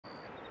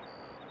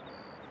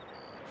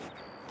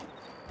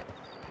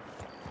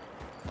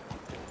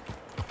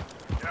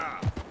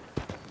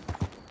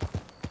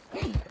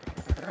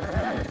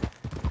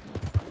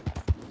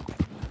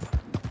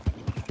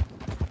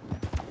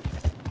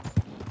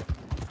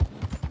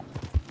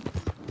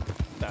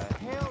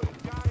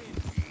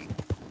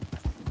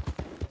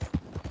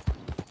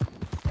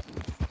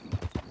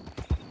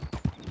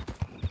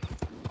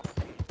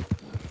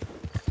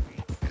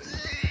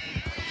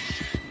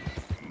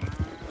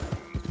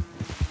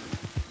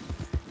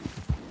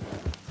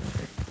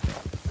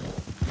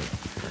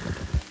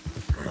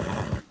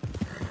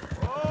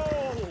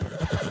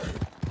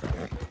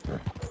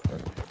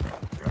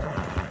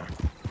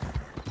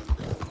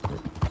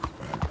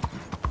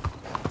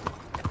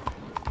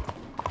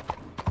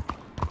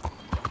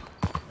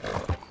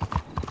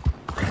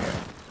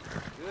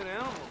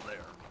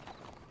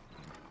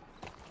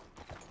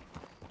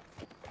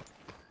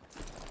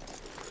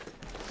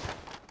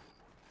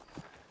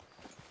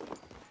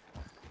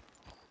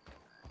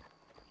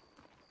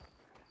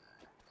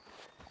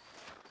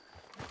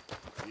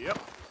Yep.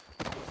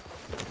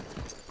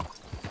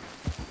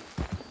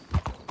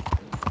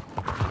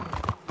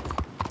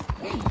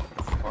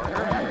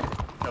 Partner?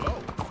 Hello.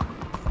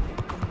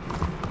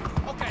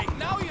 Okay,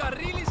 now you are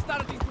really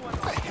starting to annoy.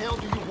 What the hell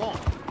do you want?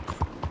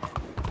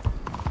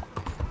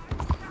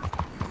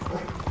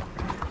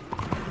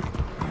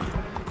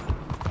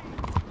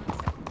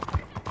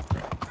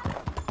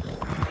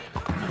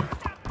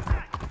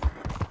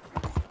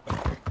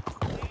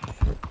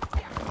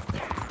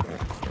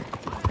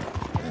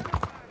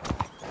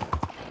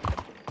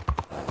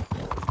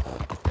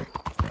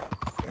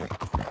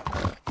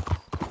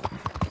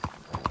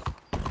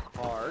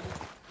 Hard.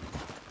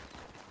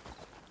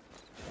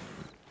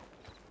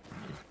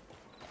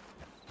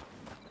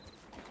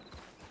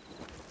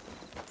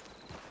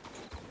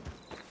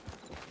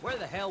 Where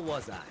the hell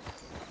was I?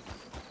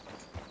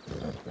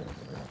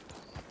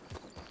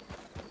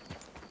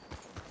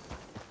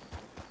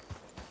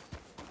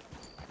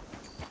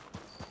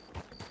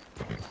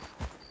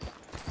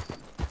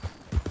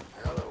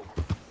 Hello.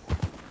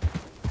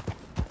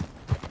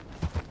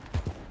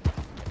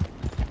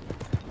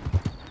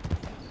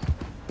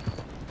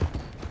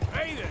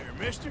 Hey there,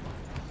 mister.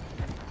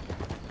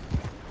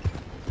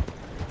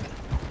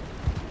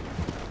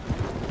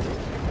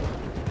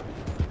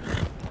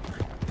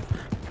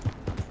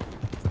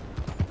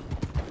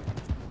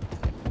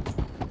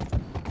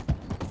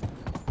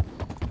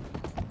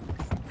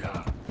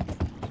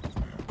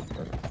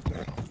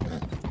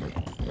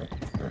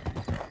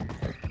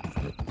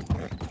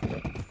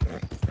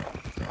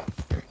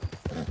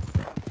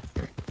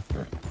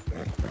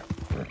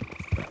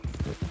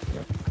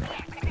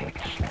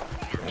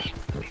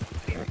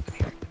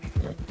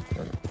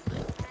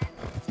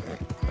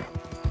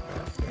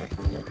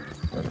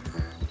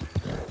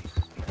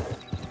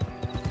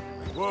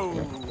 Whoa,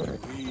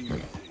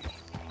 easy.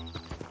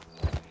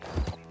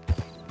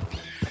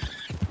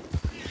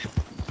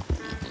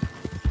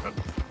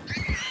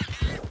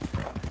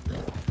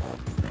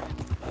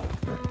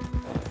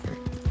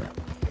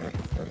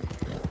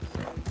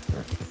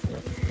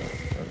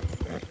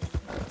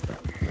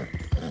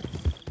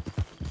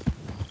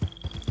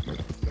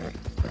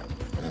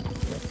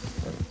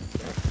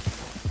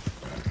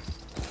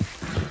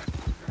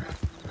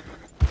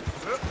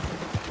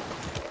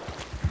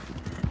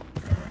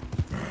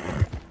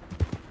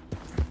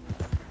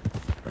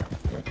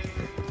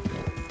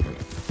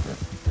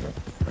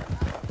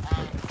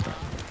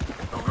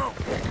 Go, go.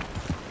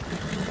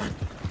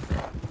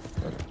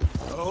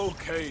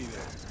 Okay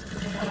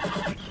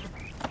then.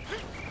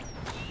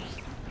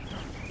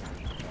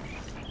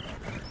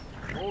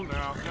 Oh,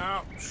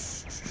 now.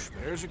 Shh, shh, shh.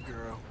 There's a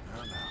girl.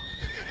 Now.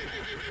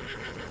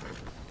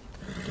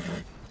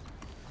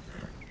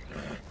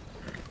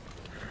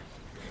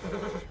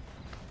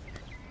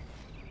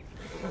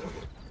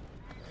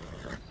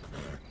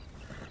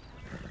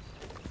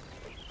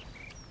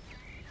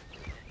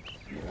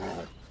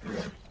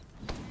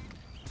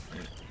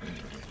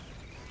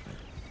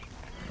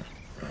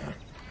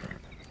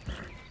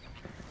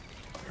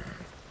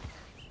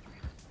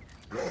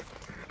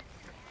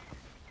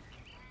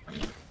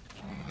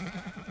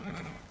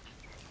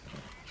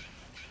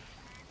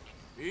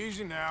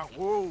 Easy now.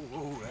 Whoa,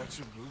 that's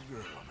a good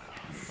girl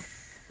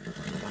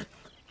now.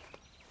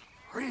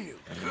 Real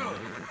good.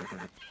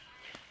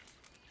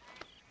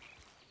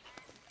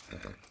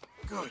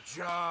 Good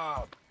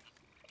job.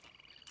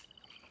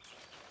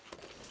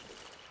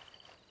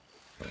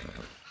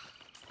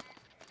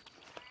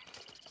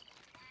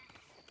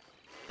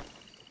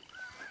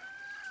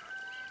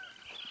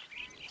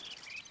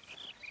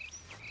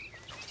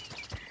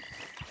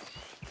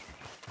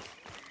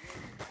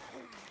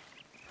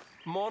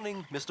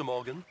 Morning, Mr.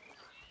 Morgan.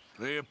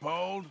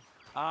 Leopold?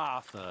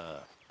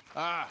 Arthur.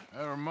 Ah,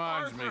 that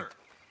reminds me.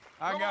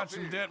 I got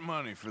some debt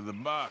money for the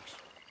box.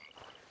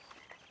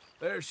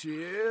 There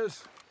she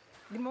is.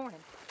 Good morning.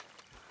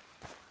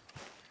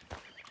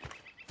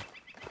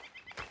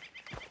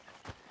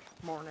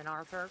 Morning,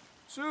 Arthur.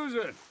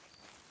 Susan.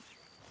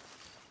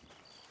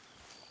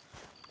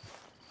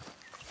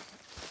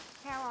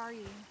 How are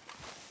you?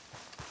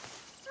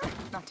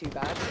 Not too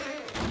bad.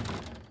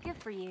 Good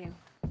for you.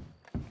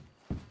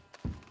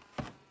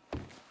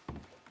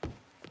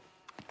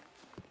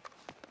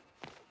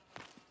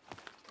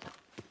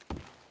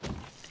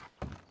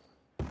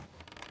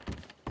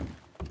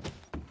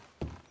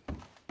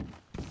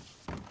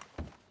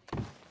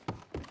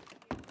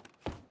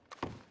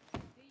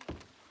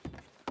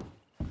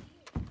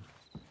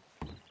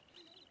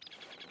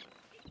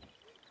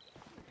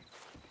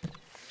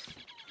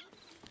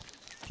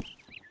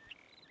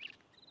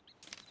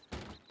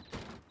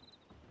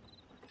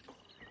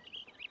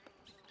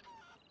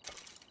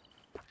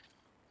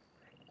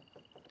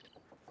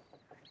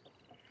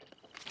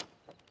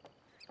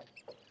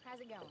 How's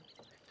it going?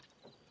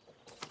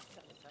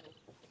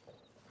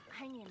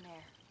 Hang in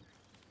there.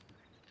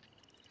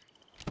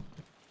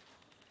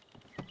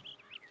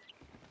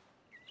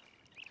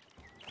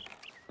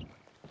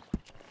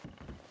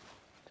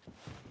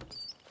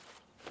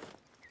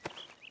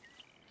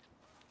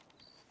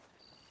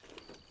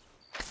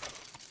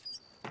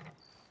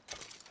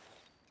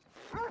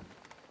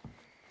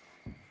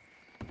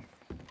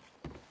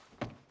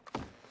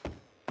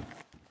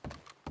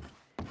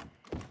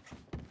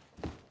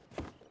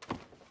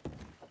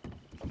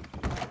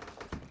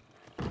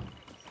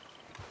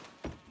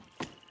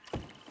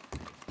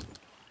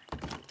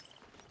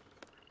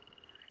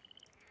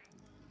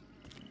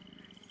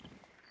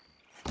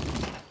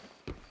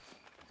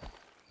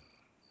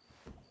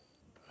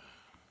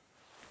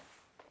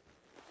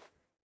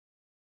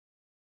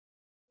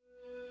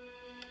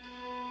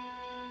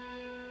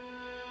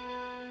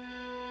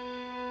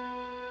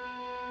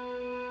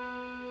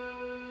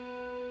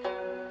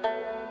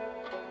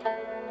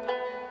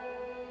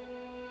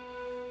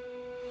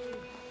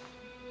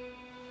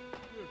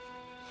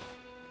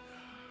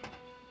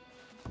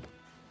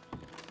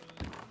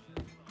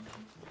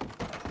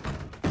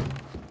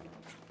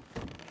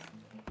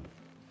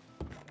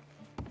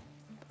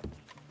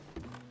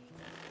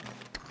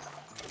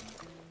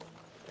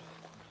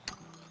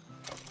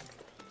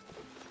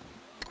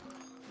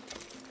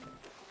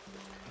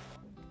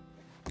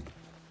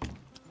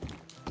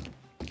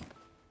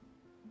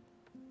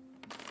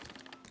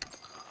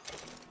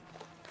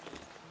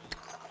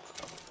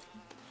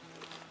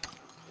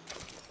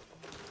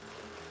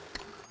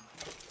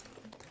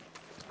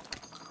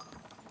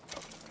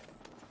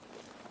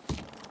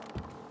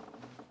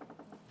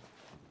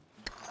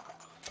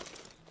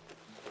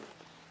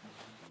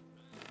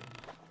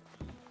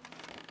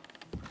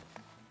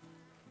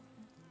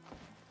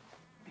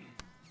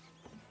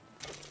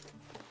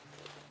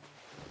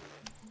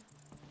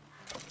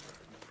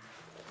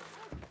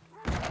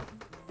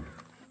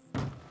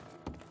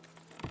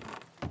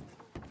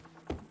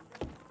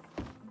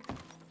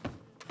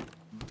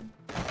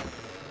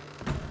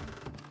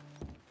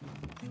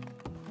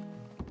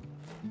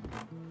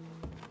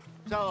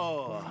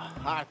 So,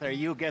 Arthur,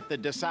 you get the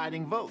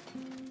deciding vote.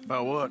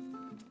 About what?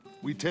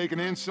 We take an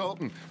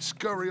insult and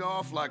scurry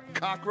off like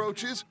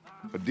cockroaches?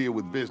 Or deal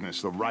with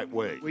business the right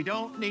way? We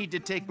don't need to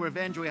take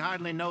revenge. We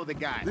hardly know the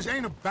guy. This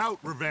ain't about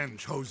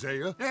revenge,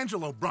 Hosea.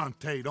 Angelo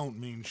Bronte don't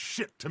mean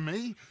shit to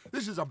me.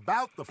 This is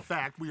about the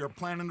fact we are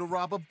planning to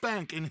rob a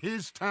bank in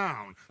his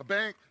town. A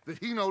bank that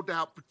he no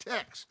doubt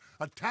protects.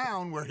 A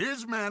town where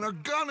his men are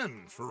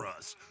gunning for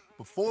us.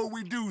 Before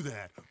we do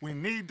that, we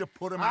need to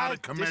put him out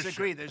of commission. I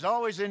disagree. There's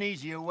always an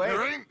easier way.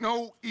 There ain't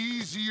no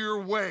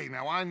easier way.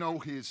 Now, I know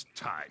his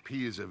type.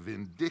 He is a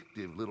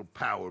vindictive little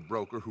power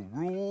broker who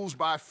rules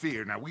by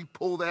fear. Now, we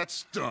pull that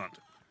stunt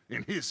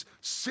in his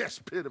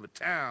cesspit of a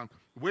town,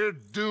 we're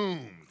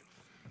doomed.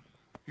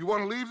 You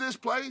want to leave this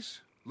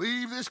place?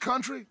 Leave this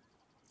country?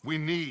 We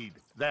need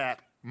that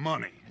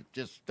money. I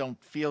just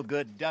don't feel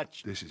good,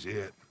 Dutch. This is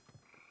it.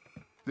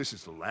 This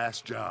is the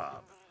last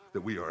job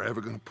that we are ever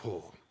going to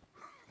pull.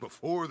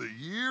 Before the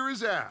year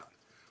is out,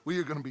 we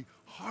are going to be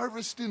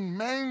harvesting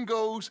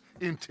mangoes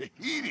in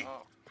Tahiti.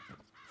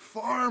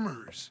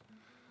 Farmers.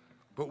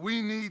 But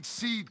we need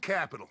seed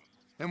capital,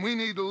 and we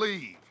need to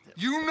leave.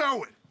 You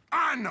know it.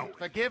 I know it.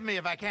 Forgive me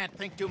if I can't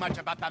think too much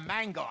about the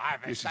mango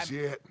harvest. This is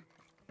it.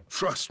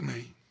 Trust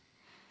me.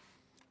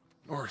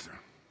 Arthur.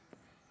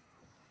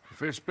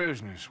 If it's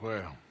business,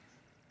 well,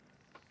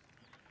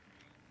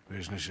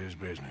 business is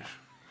business.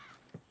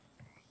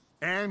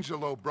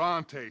 Angelo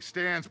Bronte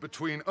stands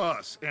between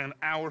us and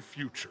our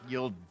future.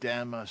 You'll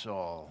damn us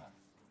all.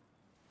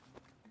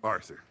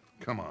 Arthur,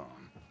 come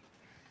on.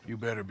 You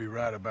better be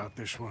right about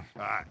this one.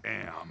 I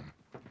am.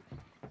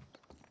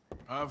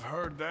 I've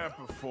heard that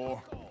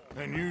before.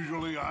 And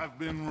usually I've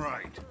been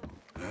right.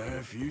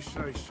 If you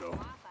say so.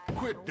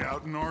 Quit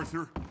doubting,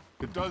 Arthur.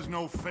 It does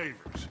no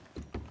favors.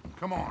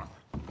 Come on.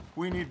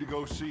 We need to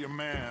go see a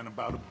man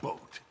about a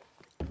boat.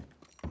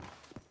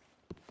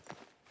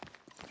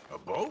 A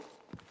boat?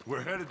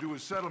 We're headed to a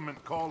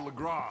settlement called Le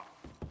Gras.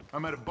 I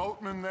met a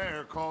boatman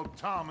there called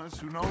Thomas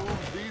who knows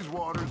these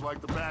waters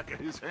like the back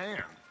of his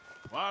hand.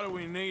 Why do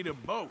we need a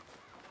boat?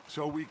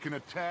 So we can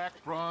attack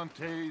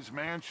Bronte's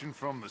mansion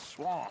from the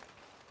swamp.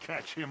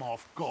 Catch him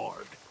off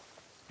guard.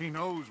 He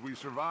knows we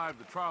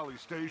survived the trolley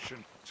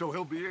station, so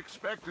he'll be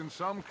expecting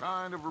some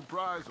kind of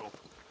reprisal.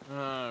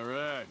 All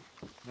right.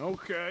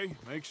 Okay,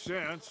 makes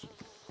sense.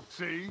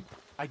 See?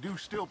 I do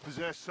still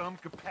possess some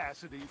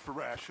capacity for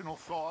rational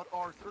thought,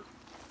 Arthur.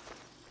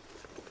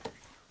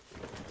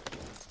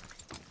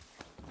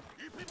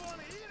 You people want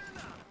to eat or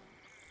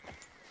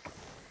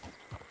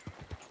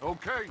not?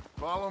 Okay,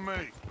 follow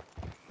me.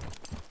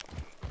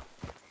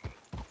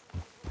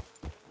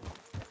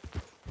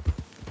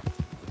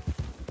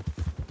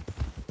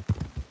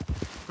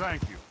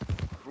 Thank you.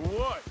 For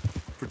what?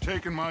 For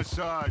taking my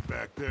side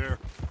back there.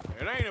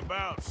 It ain't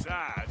about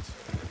sides.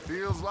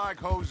 Feels like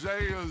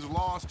Hosea's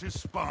lost his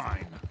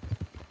spine.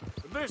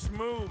 But this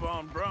move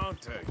on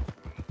Bronte,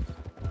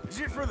 is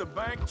it for the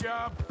bank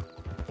job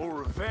or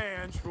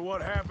revenge for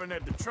what happened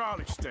at the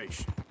trolley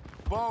station?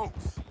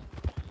 Both.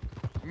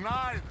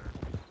 Neither.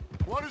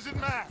 What does it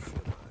matter?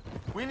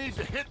 We need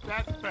to hit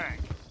that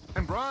bank.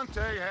 And Bronte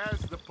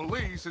has the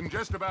police and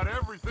just about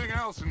everything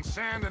else in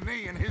Saint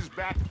Denis in his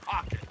back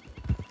pocket.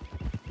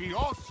 He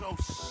also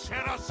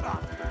set us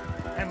up,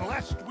 and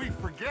lest we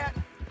forget,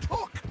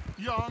 took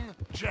young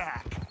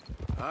Jack.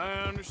 I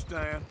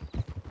understand.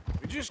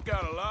 We just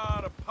got a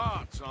lot of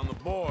pots on the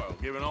boil,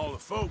 given all the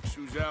folks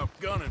who's out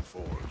gunning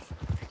for us.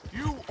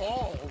 You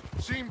all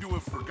seem to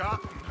have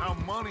forgotten how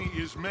money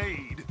is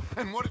made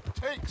and what it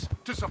takes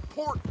to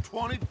support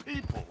 20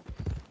 people.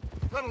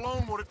 Let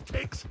alone what it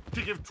takes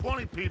to give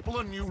 20 people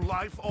a new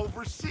life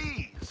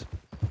overseas.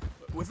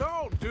 But with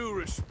all due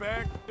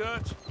respect,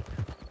 Dutch,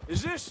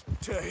 is this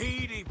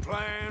Tahiti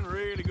plan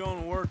really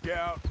gonna work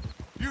out?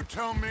 You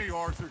tell me,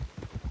 Arthur.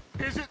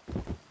 Is it?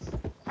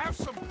 Have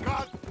some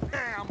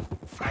goddamn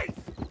faith.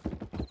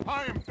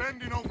 I am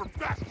bending over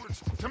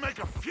backwards to make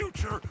a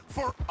future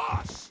for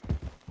us.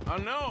 I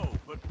know,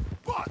 but...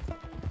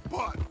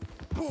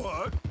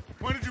 But,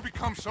 when did you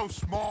become so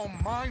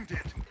small-minded?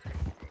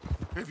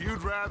 If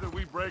you'd rather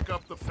we break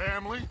up the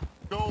family,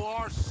 go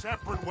our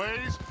separate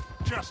ways,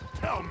 just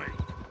tell me.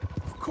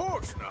 Of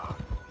course not.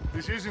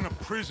 This isn't a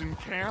prison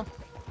camp.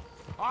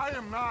 I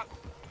am not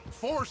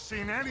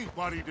forcing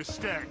anybody to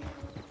stay.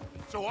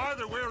 So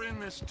either we're in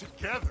this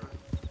together,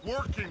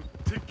 working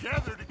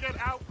together to get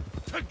out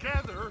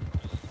together,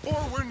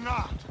 or we're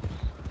not.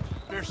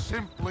 There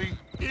simply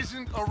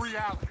isn't a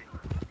reality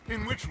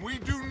in which we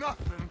do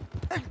nothing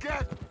and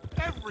get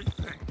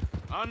everything.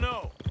 I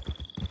know.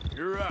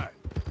 You're right.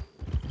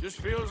 Just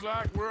feels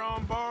like we're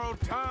on borrowed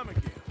time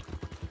again.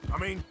 I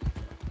mean,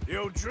 the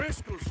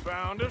O'Driscolls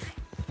found us.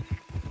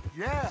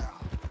 Yeah,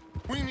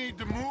 we need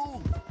to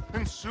move,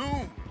 and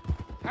soon.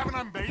 Haven't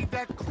I made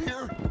that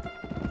clear?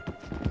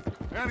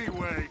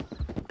 Anyway,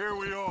 here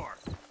we are.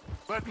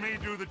 Let me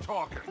do the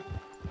talking.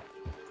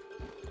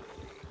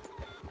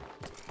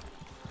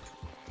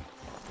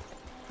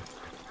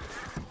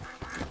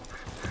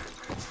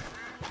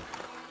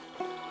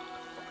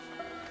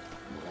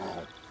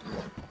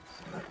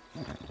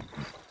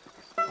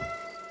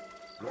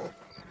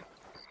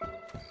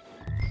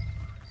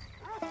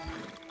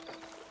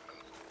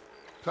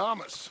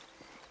 Thomas.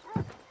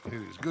 It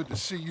is good to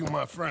see you,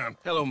 my friend.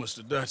 Hello,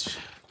 Mr. Dutch.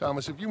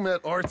 Thomas, have you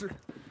met Arthur?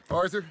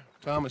 Arthur,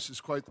 Thomas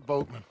is quite the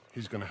boatman.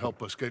 He's gonna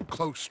help us get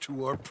close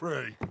to our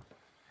prey.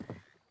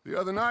 The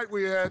other night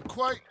we had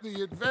quite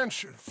the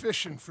adventure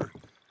fishing for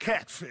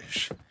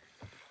catfish.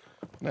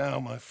 Now,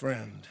 my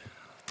friend,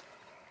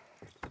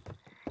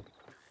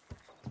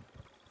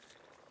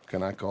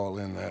 can I call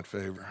in that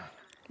favor?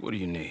 What do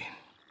you need?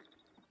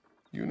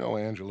 You know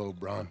Angelo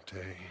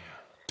Bronte?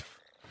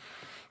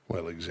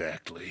 Well,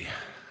 exactly.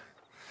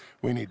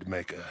 We need to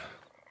make a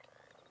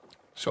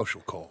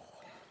social call.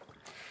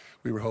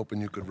 We were hoping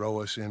you could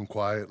row us in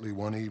quietly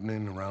one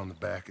evening around the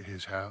back of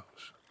his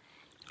house.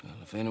 Well,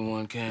 if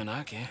anyone can,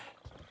 I can.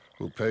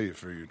 We'll pay you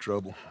for your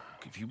trouble.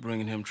 If you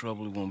bringing him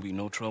trouble, it won't be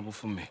no trouble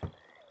for me.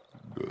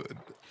 Good.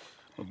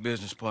 My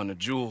business partner,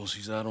 Jules,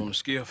 he's out on the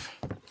skiff.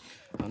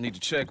 I need to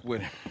check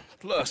with him.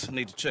 Plus, I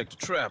need to check the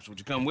traps. Would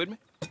you come with me?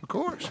 Of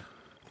course.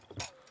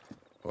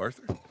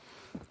 Arthur?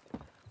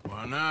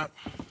 Why not?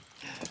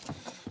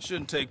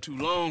 Shouldn't take too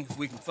long if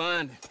we can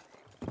find it.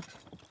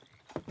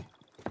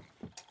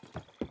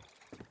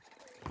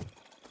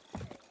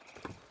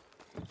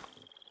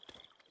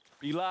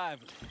 Be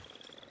lively.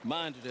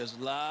 Mind you, there's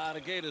a lot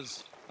of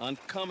gators.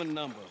 Uncommon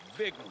number.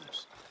 Big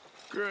ones.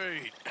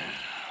 Great.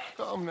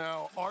 Come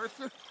now,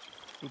 Arthur.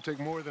 It'll take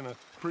more than a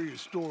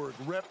prehistoric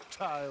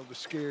reptile to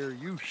scare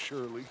you,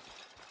 Shirley.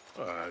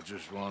 I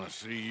just want to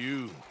see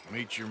you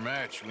meet your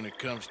match when it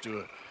comes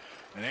to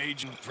an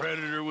aging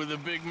predator with a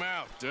big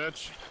mouth,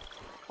 Dutch.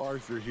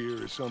 Arthur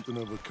here is something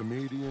of a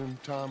comedian,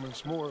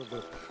 Thomas. More of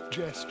a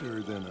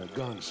jester than a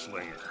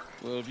gunslinger.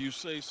 Well, if you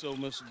say so,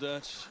 Mr.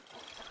 Dutch.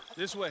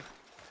 This way.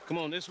 Come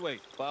on, this way.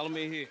 Follow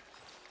me here.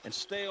 And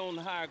stay on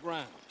the higher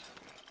ground.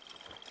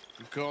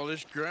 You call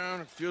this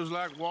ground? It feels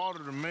like water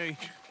to me.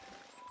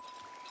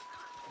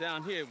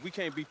 Down here, we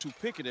can't be too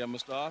picky there,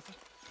 Mr. Arthur.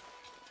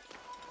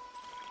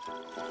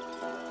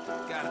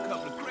 Got a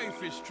couple of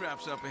crayfish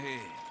traps up ahead.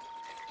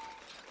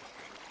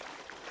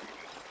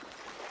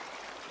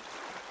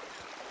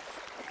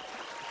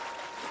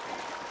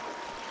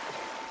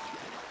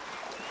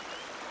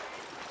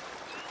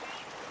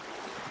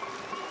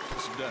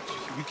 Mr.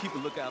 Dutch, you keep a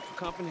lookout for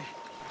company.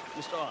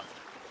 Mr. Arthur,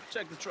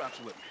 check the traps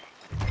with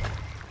me.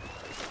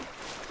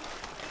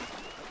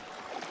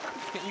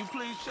 Can you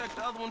please check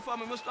the other one for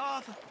me, Mr.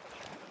 Arthur?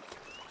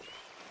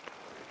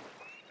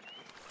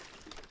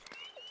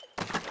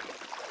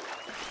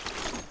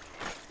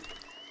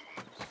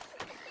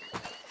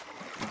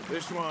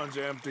 This one's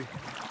empty.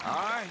 All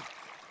right.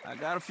 I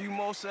got a few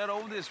more set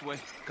over this way.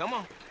 Come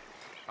on.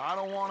 I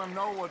don't want to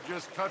know what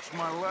just touched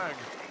my leg.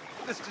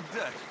 Mr.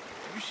 Dutch,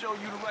 you sure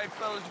you the right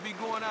fellas to be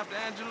going after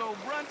Angelo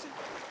Bronte?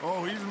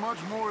 Oh, he's much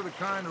more the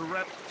kind of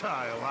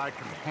reptile I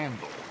can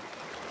handle.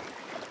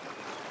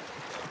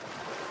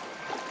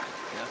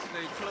 Now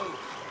stay close.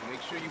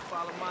 Make sure you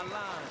follow my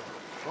line.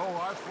 Oh,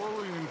 I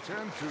fully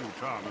intend to,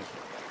 Thomas.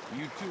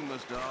 You too,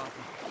 Mr.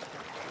 Arthur.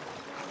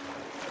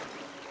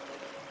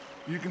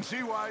 You can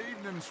see why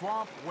evening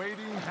swamp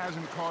wading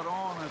hasn't caught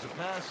on as a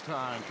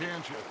pastime,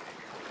 can't you?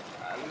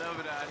 I love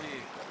it out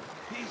here.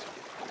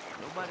 Peaceful.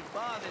 Nobody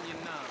bothering you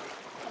now.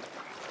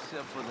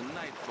 Except for the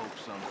night folk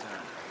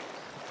sometimes.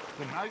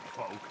 The night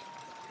folk?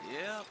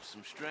 Yep,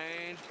 some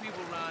strange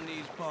people around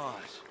these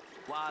parts.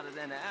 Wilder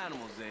than the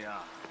animals they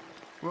are.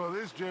 Well,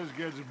 this just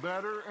gets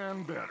better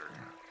and better.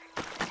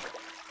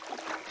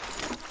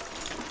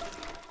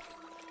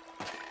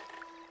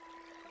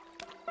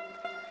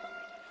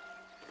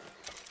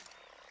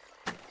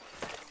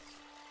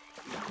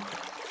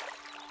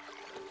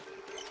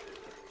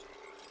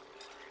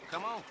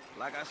 Come on,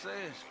 like I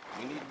said,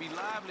 we need to be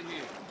lively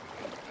here.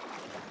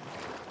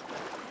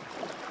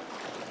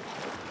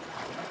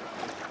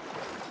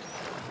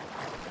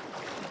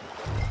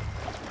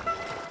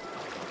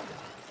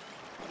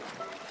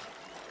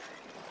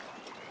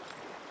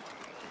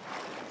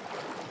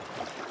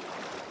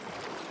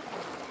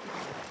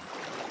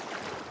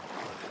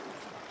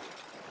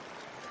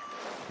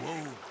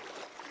 Whoa.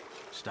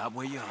 Stop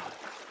where you are.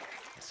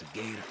 It's a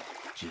gator.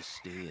 Just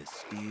stay as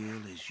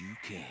still as you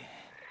can.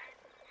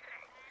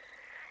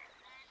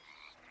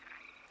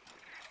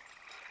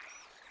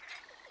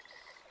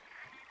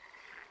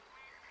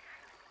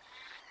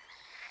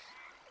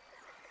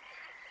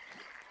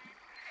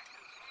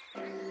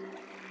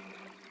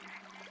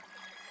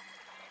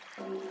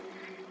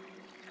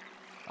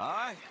 All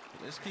right,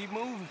 let's keep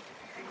moving.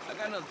 I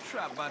got another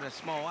trap by that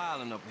small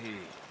island up here.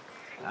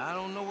 I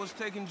don't know what's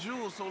taking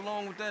Jules so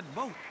long with that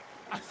boat.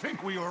 I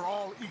think we are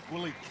all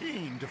equally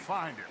keen to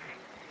find him.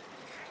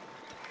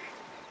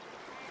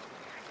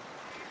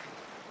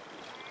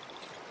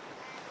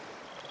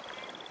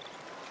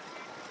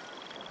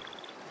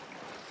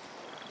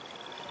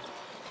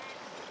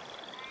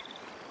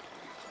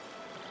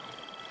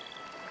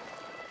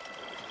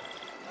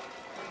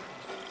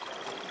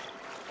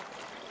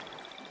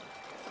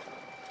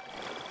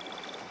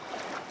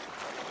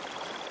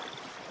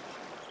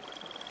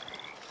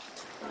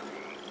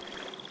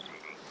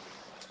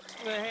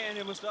 Give me a hand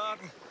here, Mr.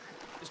 Arthur.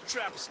 This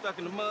trap is stuck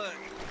in the mud.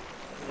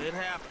 It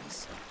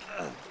happens.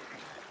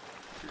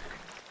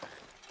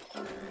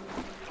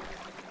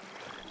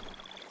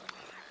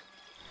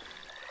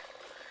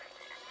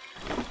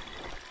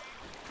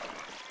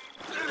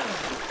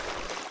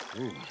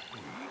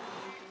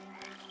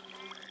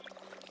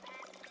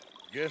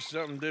 Guess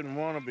something didn't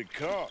want to be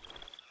caught.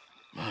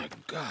 My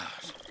God.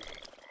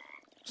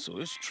 So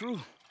it's true.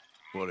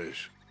 What is?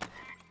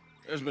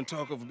 There's been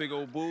talk of a big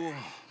old bull,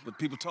 but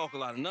people talk a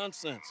lot of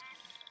nonsense.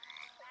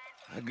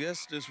 I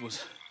guess this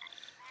was...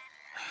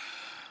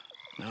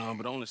 No,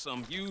 but only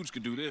something huge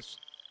could do this.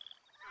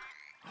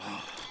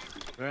 Oh.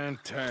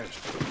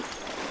 Fantastic.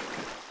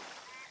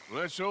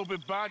 Let's hope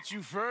it bites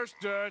you first,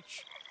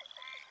 Dutch.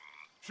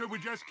 Should we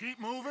just keep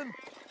moving?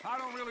 I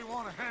don't really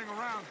want to hang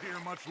around here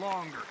much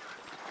longer.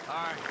 All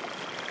right.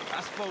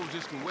 I suppose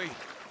this can wait.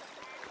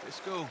 Let's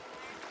go.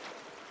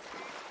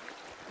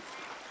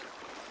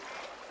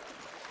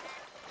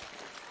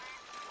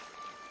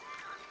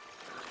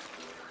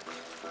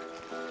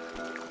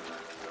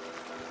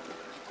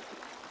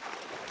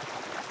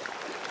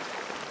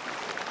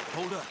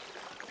 Hold up.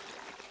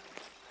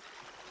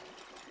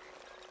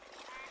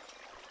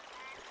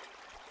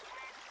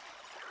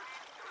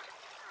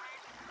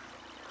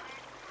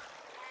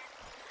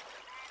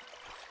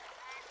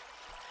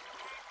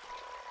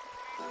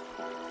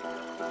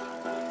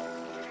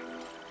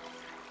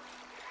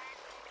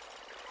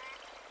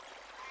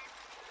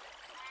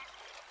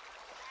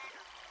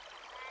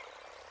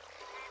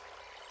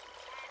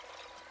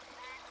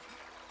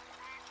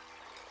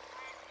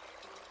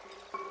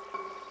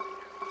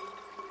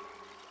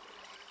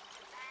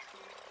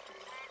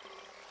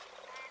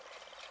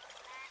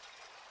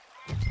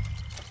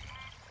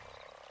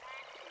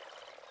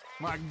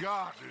 My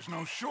God, there's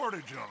no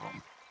shortage of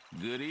them.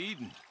 Good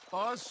eating.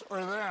 Us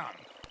or them?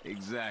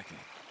 Exactly.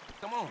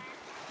 Come on.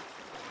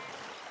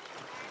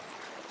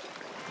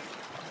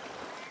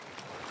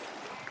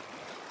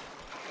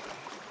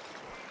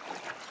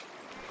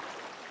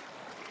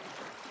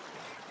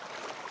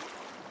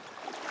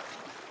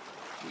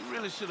 We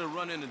really should have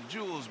run into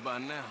Jules by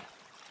now.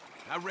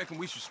 I reckon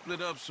we should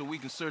split up so we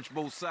can search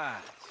both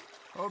sides.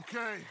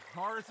 Okay,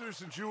 Arthur,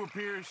 since you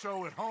appear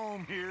so at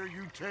home here,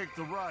 you take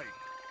the right.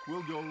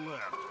 We'll go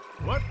left.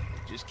 What?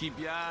 Just keep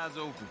your eyes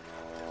open.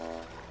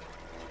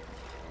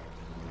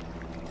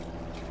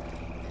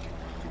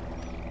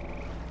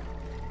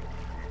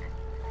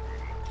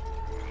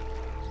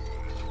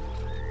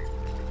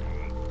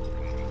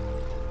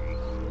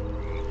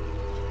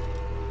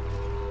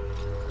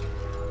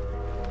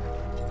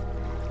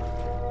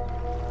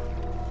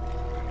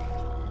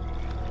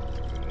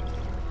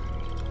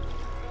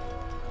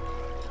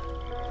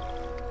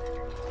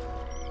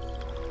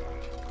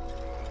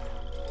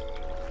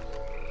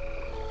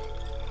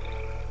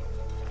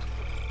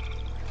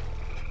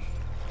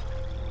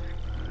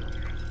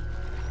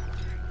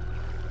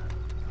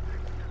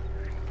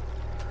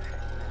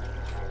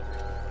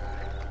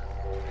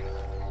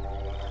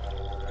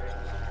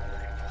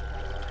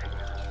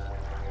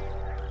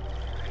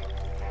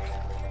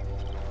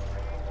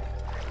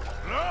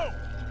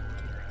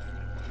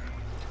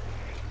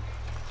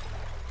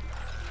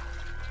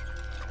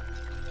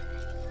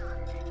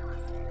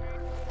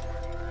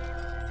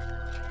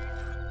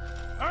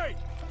 Hey!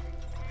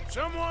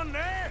 Someone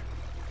there?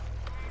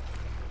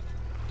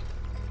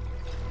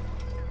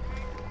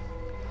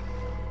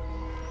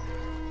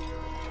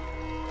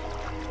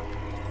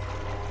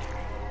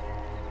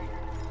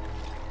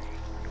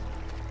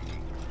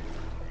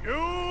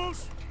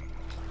 Jules?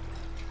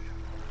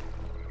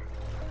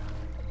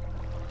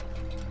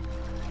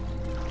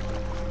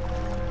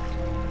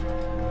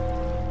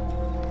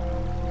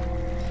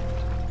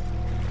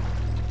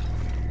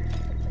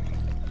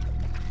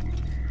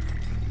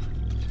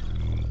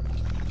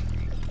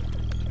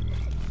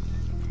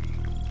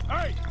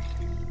 Hey!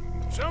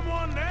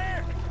 Someone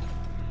there?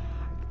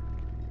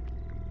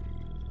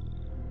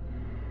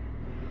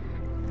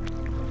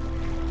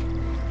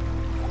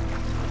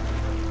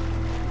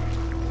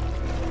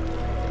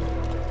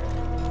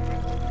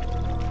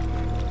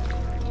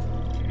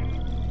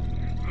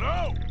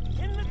 Hello?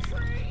 In the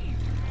tree!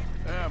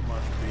 That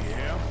must be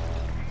him.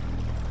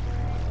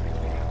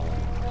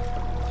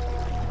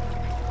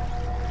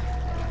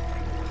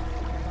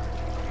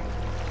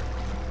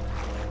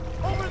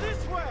 Over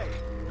this way!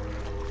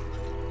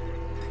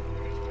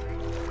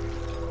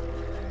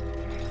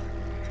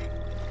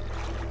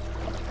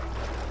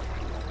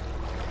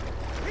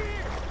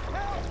 Here!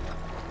 Help!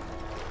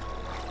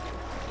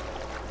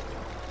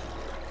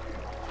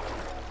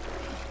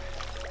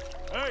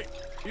 Hey,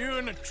 you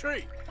in the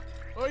tree.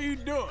 What are you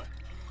doing?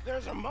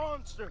 There's a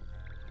monster!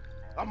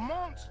 A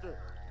monster!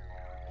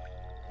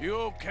 You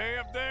okay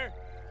up there?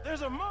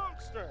 There's a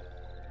monster!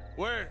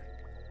 Where?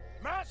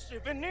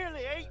 Massive, it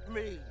nearly ate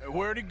me!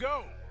 Where'd he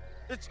go?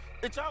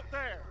 It's out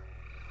there!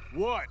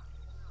 What?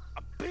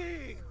 A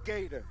big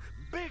gator!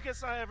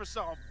 Biggest I ever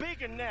saw,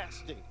 big and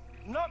nasty!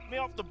 Knocked me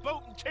off the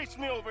boat and chased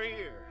me over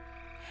here!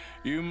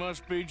 You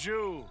must be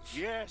Jules.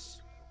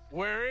 Yes,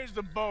 Where is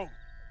the boat?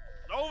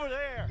 over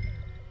there!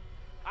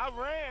 I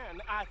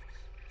ran,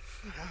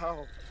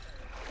 Oh,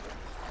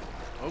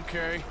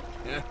 Okay.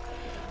 Yeah.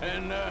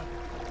 And,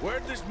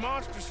 where'd this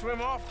monster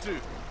swim off to? I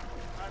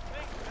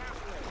think that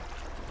way.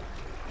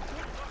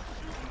 Good luck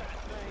shooting that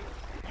thing.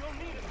 You'll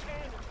need a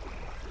cannon.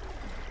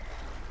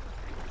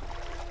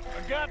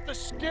 I got the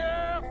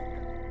skiff!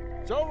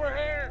 It's over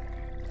here.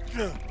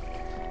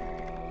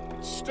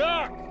 It's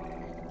stuck.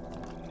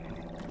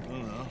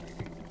 Oh,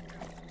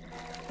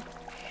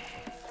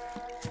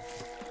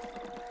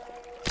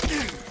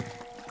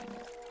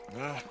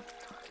 no.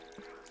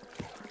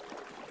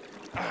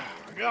 I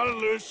got it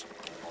loose.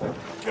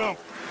 Come.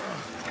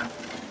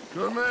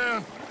 Good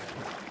man.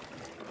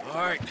 All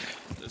right,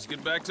 let's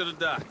get back to the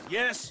dock.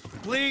 Yes,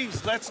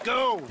 please, let's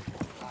go.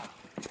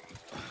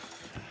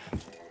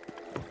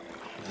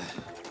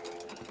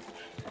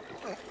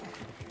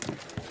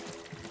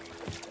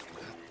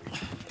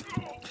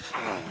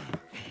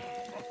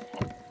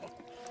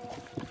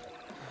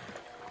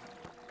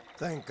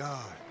 Thank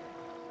God.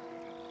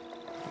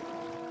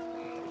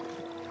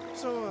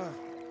 So,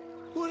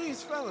 who are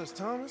these fellas,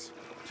 Thomas?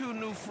 Two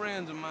new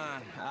friends of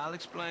mine. I'll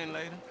explain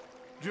later.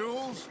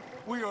 Jules,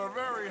 we are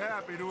very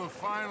happy to have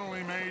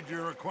finally made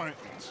your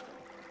acquaintance.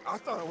 I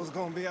thought I was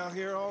gonna be out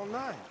here all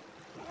night.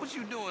 What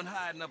you doing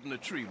hiding up in the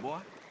tree, boy?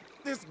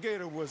 This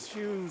gator was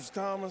huge,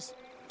 Thomas.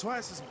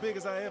 Twice as big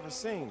as I ever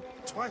seen.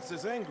 Twice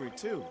as angry,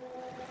 too.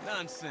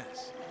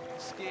 Nonsense.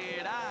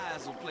 Scared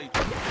eyes will play.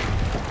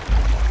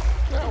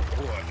 Oh,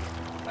 boy.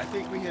 I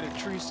think we hit a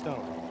tree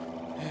stump.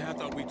 Yeah, I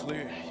thought we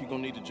cleared. You're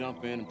gonna need to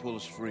jump in and pull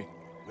us free.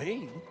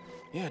 Me?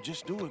 Yeah,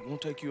 just do it.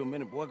 Won't take you a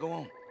minute, boy. Go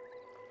on.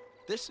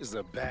 This is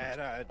a bad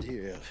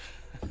idea.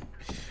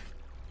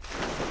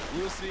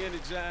 You'll see any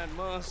giant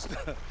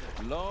monster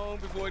long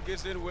before it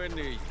gets anywhere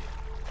near you.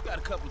 Got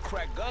a couple of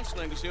crack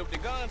gunslingers here with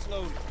their guns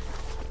loaded.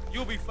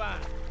 You'll be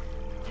fine.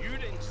 You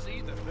didn't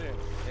see the thing.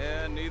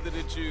 Yeah, neither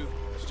did you.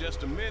 It's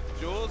just a myth,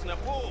 Jules. Now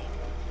pull.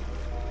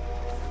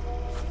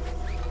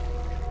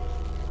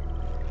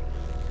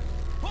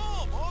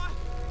 Pull, boy!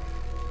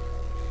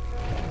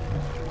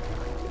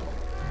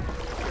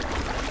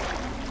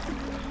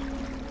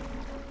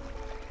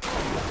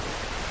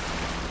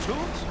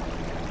 Jules?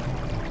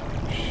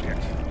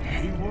 Shit,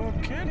 he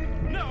won't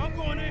kidding. No, I'm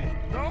going in.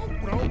 No,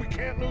 we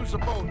can't lose the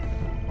boat.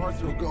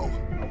 Arthur will go.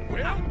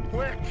 Well,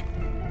 Quick!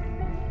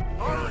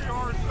 Hurry,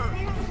 Arthur!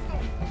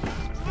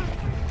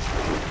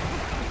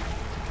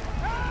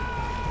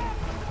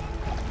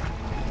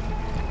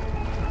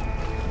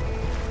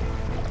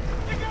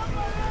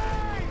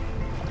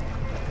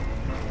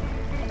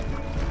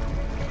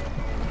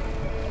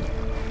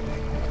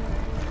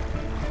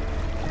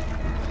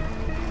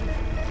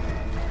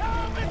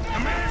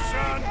 Come here,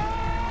 son.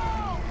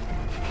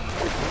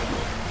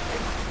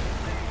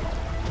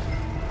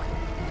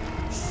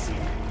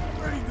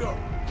 where'd he go?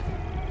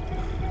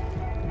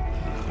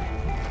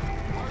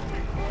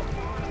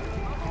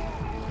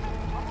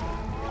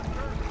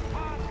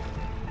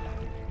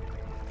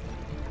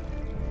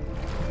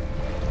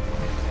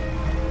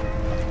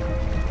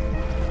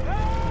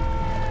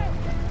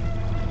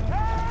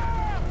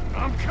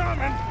 I'm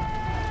coming.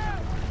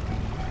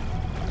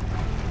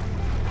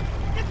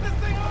 Get this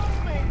thing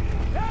off me!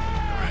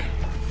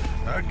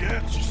 I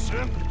got you,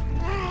 son.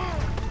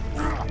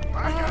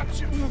 I got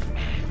you.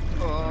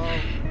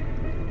 Oh,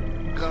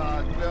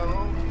 God, no.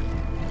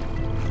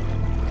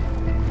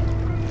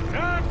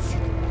 Guns!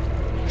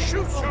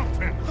 Shoot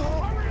something!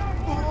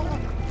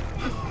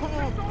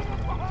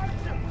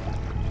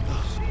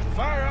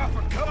 Fire off a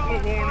couple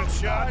of warning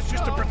shots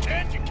just to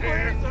pretend you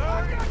care.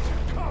 I got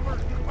you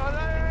covered! My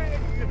leg!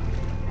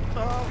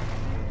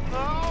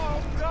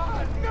 Oh,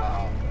 God,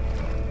 no!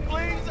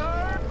 Please,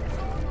 Herb!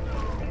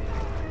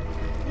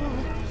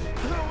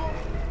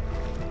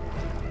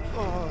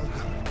 Oh,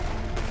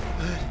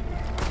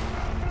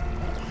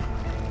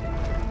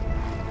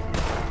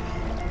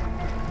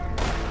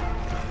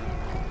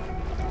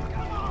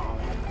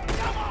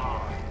 Come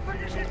on!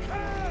 Bring as you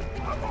can!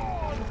 Come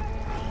on!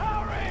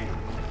 Hurry!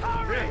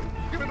 Hurry!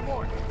 Give me the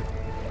boy.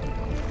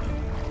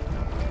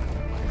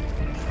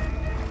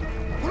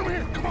 Put him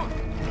here, come on.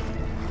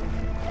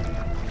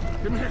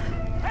 Give him here.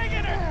 Hang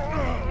in there!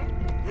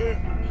 Yeah,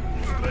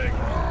 his leg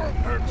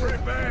hurt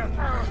pretty bad.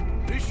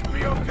 He should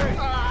be okay.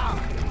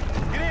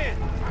 Get in!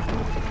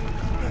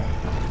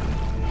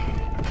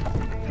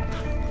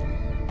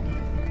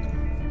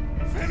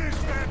 Finish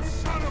that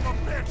son of a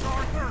bitch,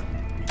 Arthur.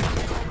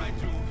 All right,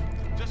 Jules.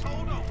 Just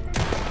hold on.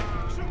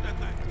 Shoot that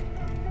thing.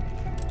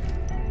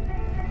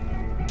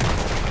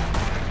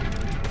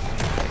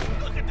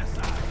 Look at the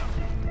size of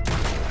it.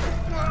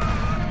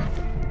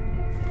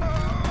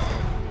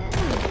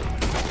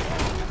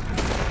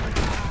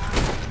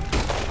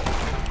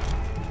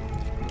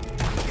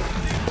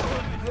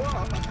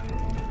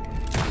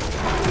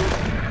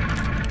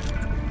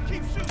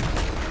 Keep shooting.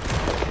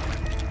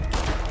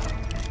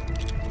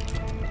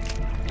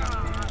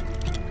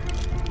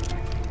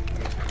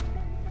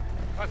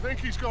 I think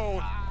he's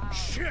going.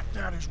 Shit,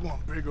 that is one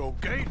big old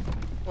gate.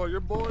 Oh, your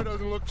boy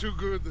doesn't look too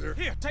good there.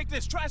 Here, take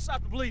this. Try to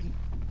stop the bleeding.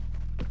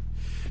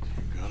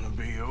 You're gonna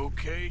be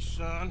okay,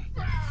 son.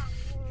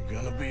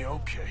 You're gonna be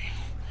okay.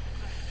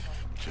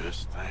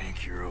 Just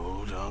thank your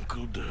old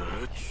Uncle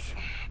Dutch.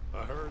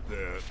 I heard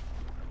that.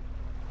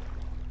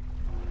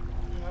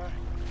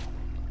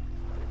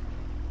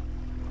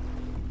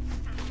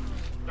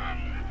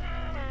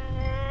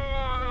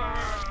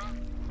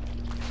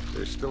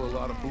 This Still a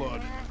lot of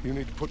blood. You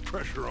need to put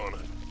pressure on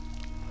it.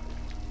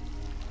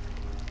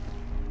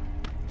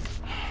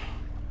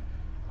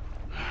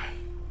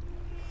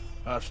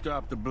 I've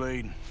stopped the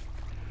bleeding.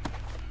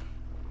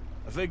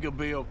 I think he'll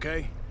be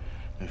okay.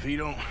 If he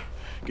don't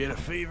get a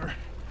fever,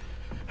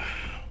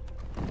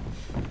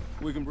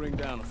 we can bring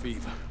down a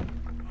fever.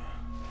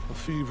 A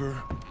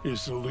fever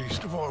is the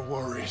least of our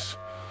worries.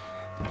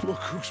 Look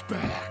who's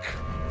back.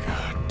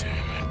 God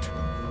damn it.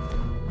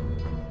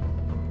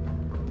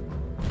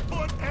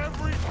 Put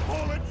every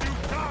bullet you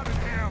got in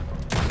him!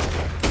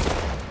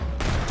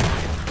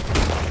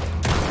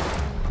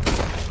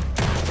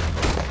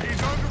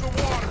 He's under the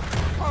water,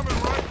 coming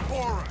right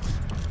for us.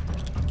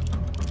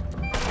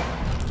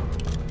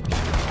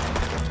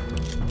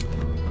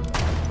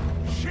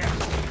 Shit!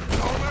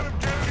 Don't let him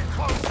get any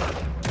closer!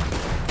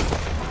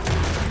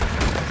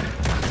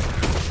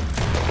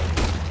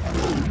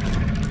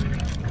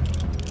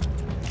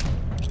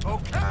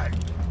 Okay,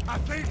 I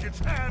think it's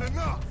had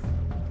enough.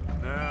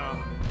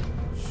 Now,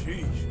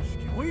 Jesus,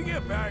 can we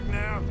get back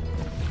now?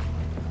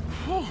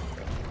 Whew.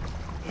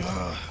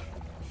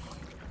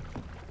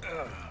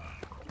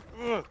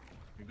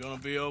 You're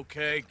gonna be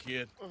okay,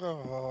 kid.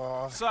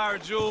 Sorry,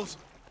 Jules.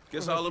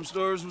 Guess all them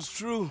stories was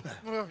true.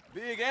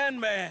 Big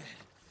and mad.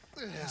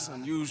 That's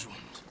unusual.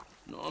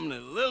 Normally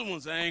the little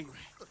ones are angry.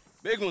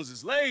 Big ones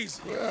is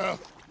lazy. Well,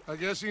 I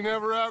guess he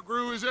never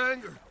outgrew his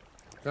anger.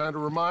 Kinda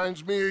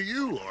reminds me of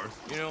you,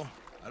 Arthur. You know,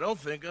 I don't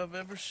think I've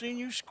ever seen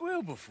you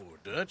squeal before,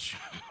 Dutch.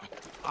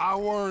 I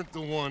weren't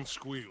the one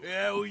squealing.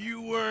 Yeah, well,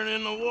 you weren't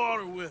in the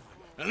water with him.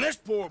 And this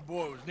poor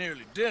boy was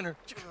nearly dinner.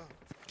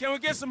 Can we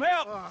get some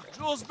help?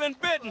 Jules been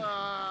bitten.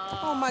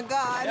 Oh my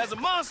God. There's a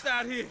monster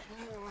out here.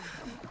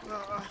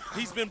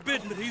 He's been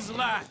bitten, but he's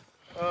alive.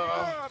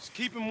 Just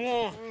keep him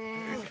warm.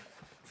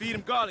 Feed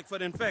him garlic for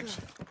the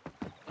infection.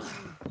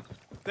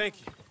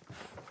 Thank you.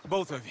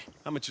 Both of you.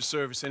 I'm at your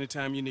service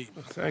anytime you need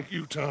me. Thank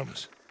you,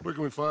 Thomas. Where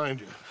can we find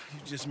you?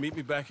 You just meet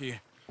me back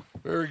here.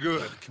 Very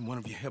good. Can one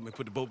of you help me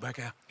put the boat back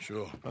out?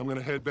 Sure. I'm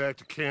gonna head back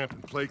to camp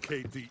and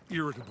placate the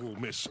irritable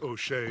Miss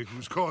O'Shea,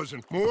 who's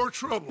causing more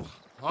trouble.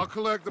 I'll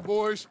collect the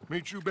boys.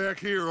 Meet you back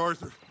here,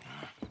 Arthur.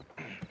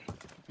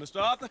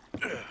 Mr. Arthur?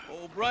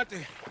 Old Bronte.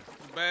 He's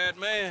a bad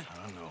man.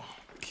 I know.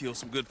 Killed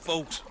some good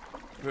folks.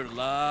 Hurt a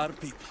lot of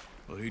people.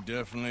 Well, he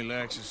definitely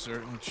lacks a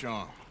certain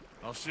charm.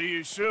 I'll see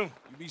you soon.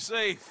 You be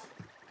safe.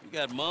 You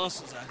got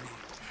monsters out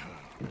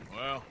here.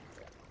 Well...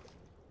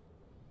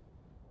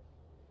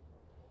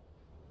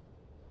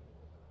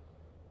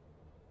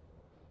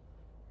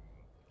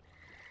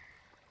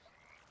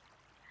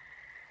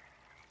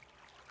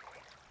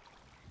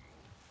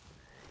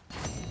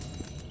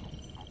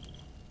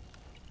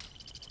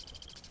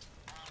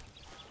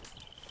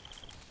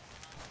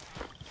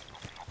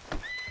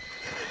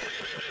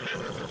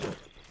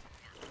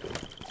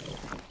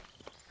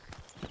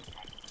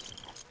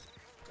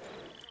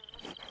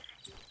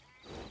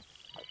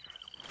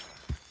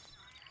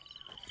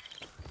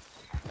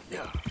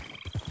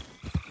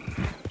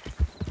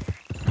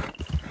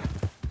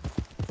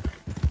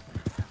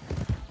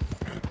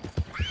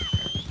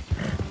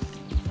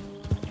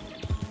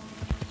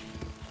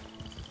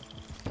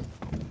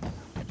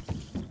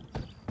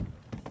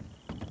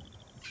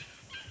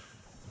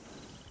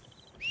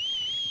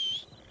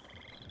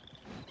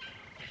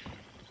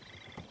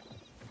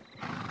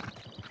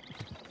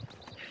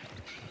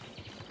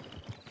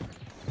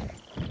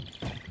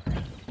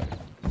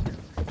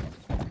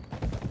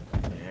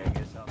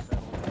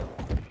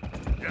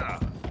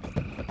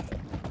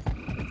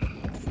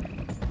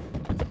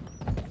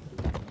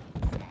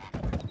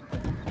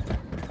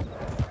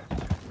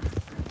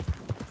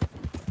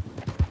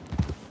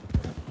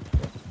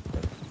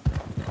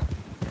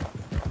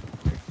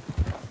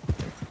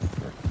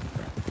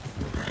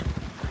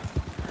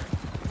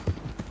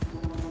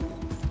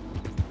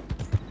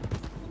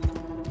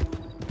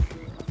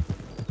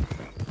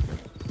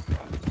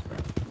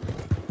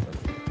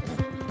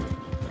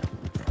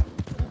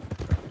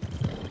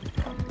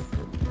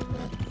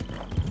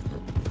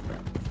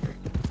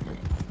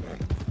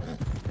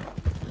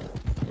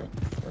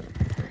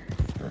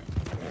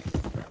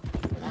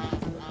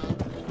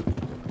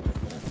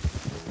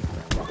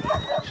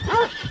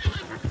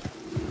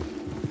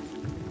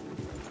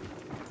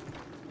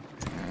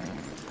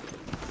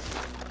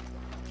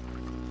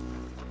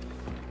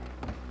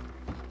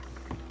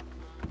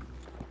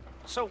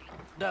 So,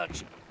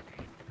 Dutch,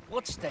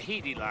 what's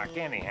Tahiti like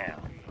anyhow?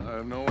 I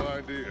have no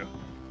idea,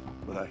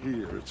 but I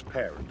hear it's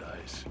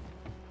paradise.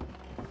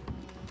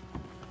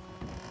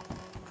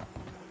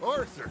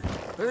 Arthur,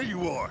 there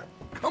you are.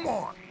 Come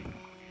on.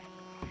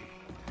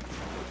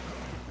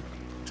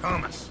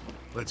 Thomas,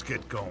 let's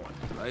get going.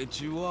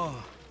 Right you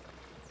are.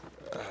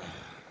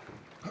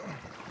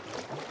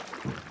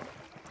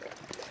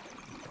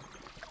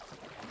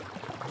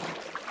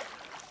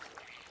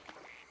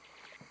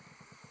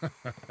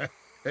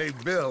 Hey,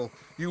 Bill,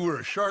 you were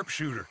a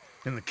sharpshooter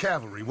in the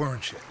cavalry,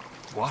 weren't you?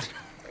 What?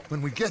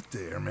 When we get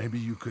there, maybe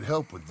you could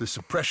help with the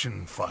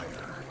suppression fire.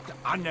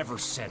 I never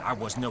said I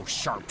was no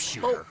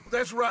sharpshooter. Oh,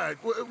 that's right.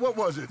 What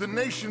was it? The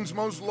nation's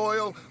most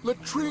loyal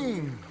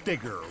latrine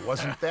digger,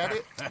 wasn't that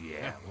it?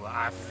 Yeah, well,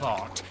 I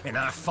fought, and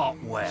I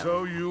fought well.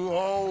 So you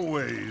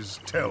always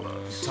tell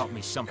us. Taught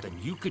me something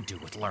you could do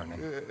with learning.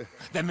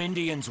 Them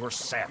Indians were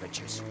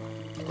savages.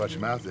 Watch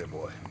your mouth there,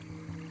 boy.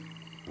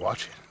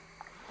 Watch it.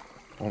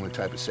 Only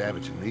type of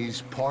savage in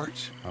these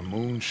parts are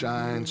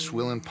moonshine,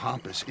 swilling,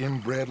 pompous,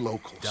 inbred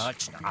locals.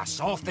 Dutch, I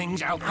saw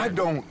things out there. I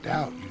don't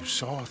doubt you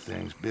saw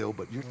things, Bill,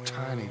 but your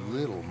tiny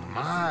little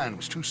mind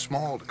was too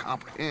small to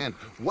comprehend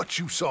what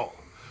you saw.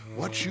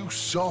 What you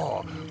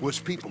saw was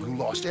people who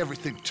lost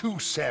everything to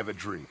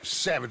savagery.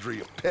 Savagery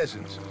of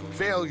peasants.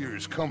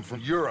 Failures come from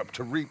Europe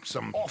to reap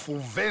some awful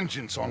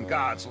vengeance on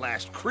God's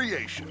last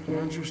creation.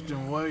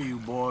 Interesting way you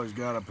boys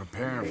got to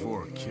prepare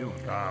for a killing.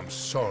 I'm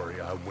sorry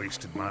I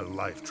wasted my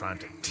life trying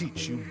to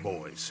teach you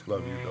boys.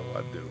 Love you though,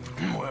 I do.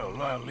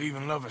 Well,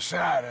 leaving love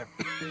aside,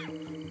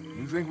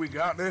 you think we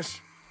got this?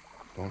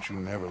 Don't you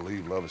never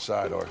leave love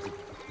aside, Arthur.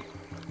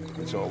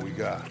 That's all we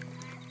got.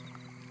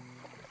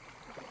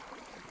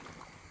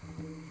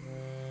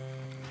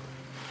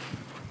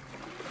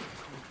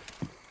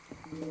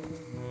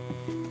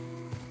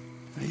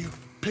 Now you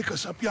pick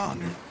us up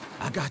yonder.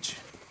 I got you.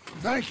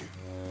 Thank you.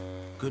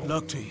 Good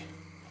luck to you.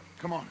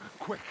 Come on,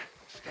 quick.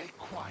 Stay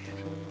quiet.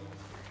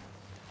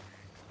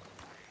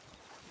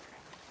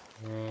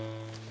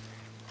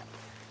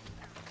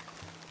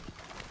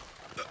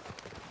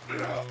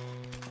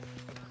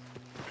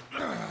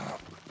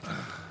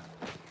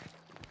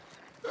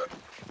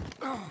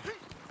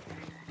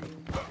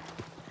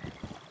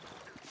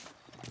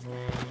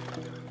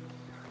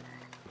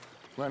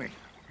 Lenny,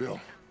 Bill,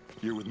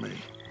 you're with me.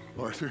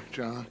 Arthur,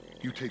 John,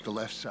 you take the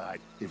left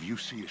side. If you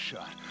see a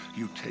shot,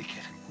 you take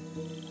it.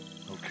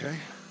 Okay?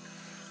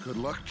 Good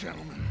luck,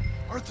 gentlemen.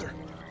 Arthur,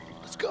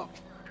 let's go.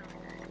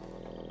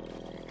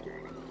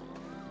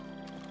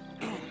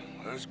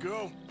 Let's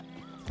go.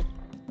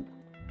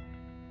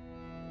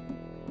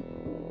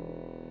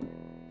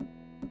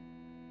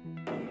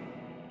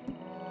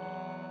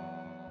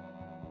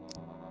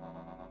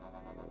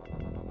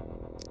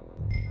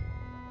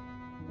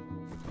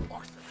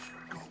 Arthur,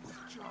 go with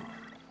John.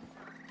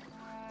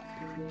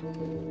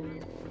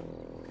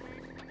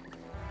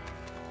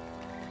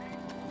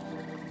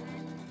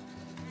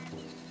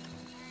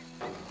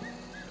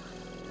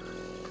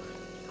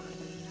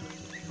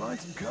 Find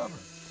some cover.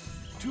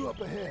 2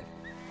 up ahead.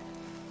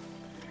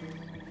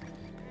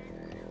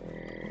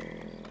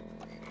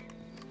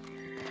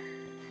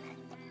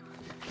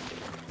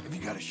 Have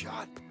you got a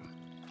shot?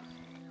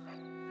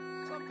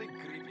 Something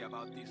creepy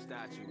about these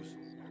statues.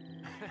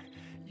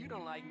 You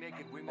don't like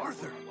naked women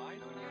Arthur! pouring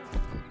wine on you?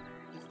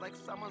 It's like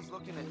someone's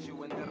looking at you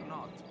when they're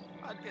not.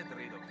 I'd get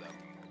rid of them.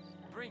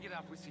 Bring it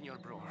up with Senor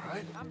Bronte. All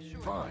right, I'm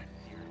sure. fine.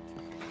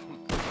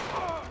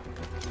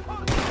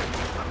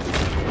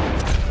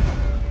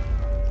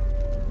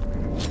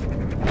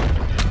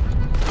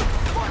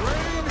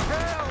 Rain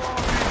hell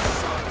on these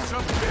sons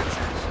of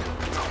bitches!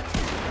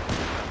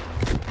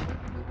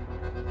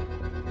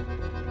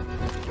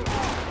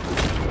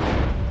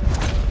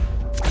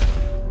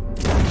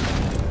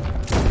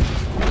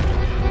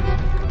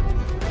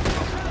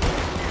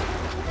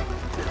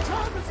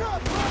 Time is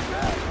up,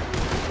 Bronte!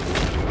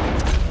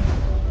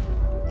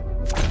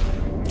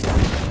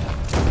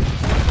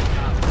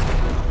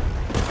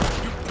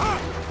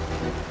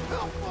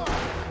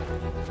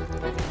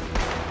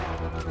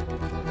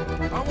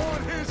 I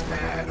want his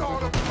head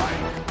on a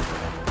pike!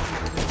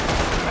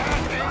 That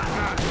ain't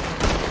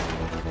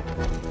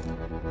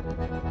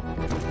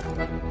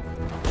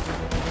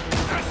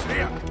That's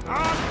it.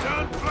 I'm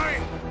done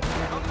playing.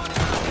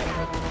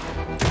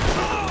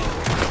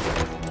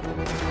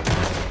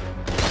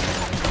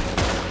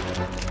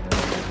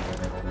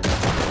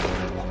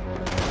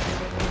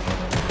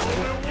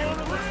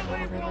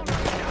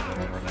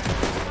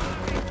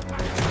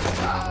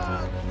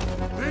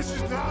 This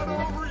is not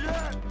over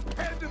yet!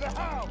 Head to the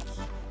house!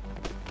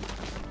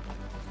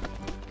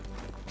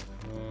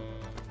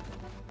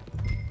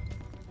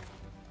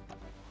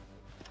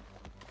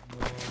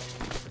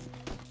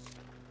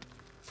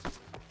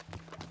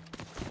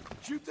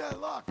 Shoot that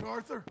lock,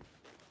 Arthur.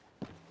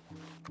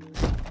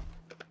 Good!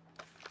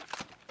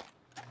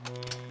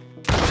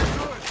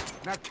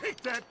 Now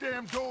kick that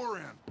damn door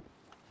in!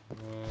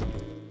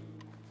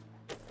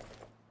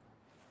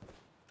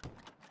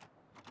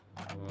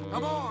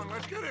 Come on,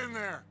 let's get in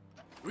there!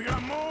 We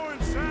got more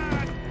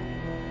inside.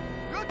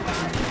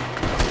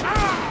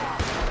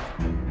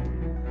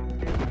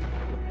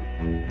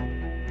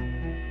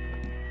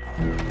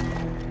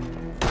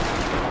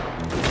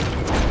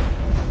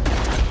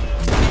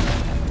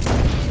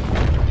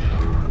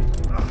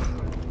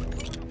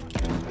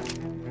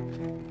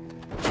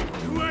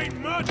 You ain't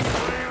much,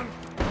 man.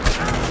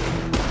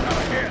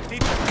 Here,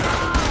 keep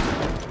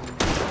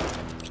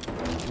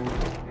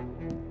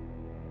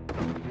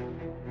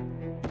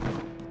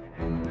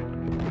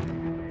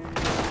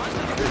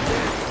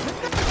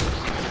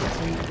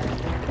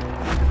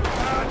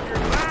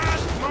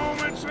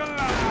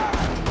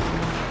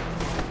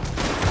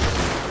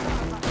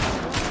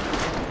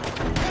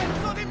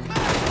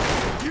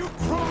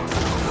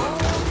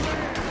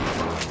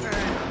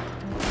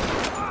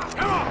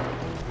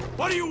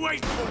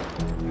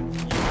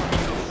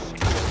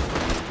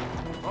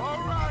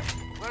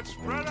Let's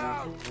spread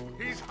out.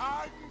 He's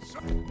hiding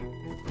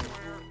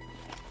somewhere.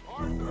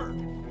 Arthur,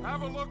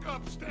 have a look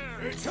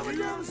upstairs. He's coming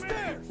down the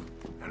stairs.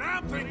 And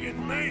I'm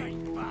thinking me.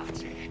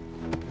 Pace.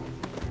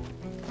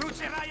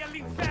 Brucerai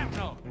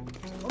all'inferno!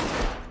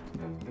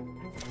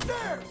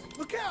 Stairs!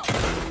 Look out!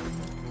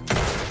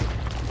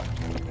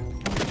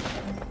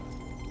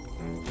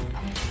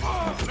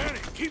 Oh, Lenny,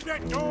 keep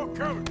that door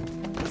covered.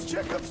 Let's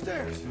check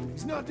upstairs.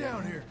 He's not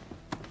down here.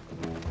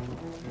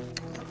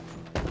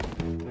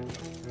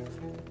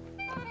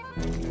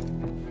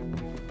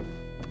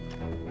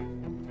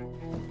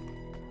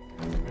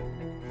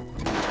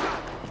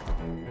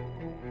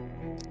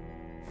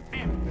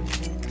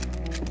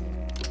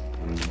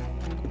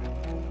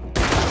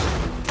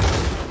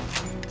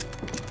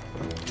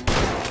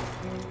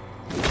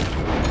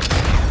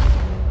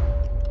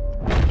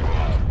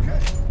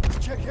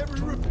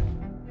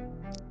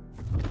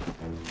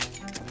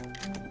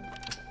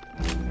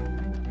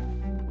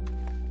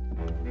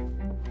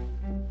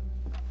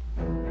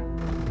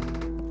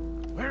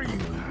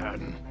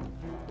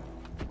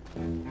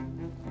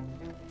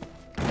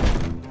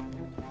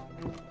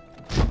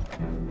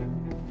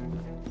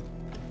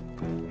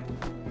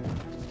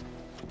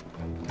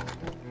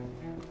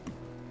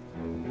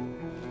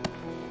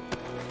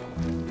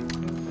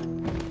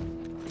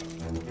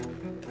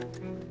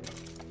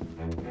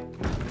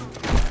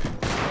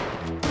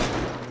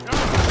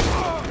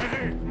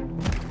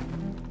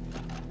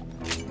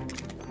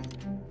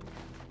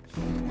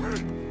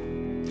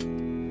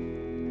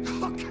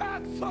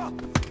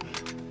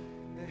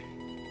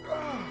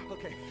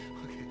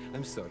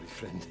 I'm sorry,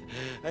 friend.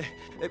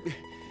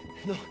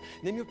 No,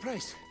 name your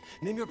price.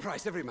 Name your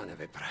price. Every man have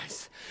a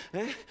price.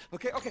 Eh?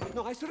 Okay,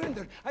 no, I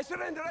surrender. I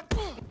surrender.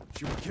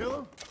 Should we kill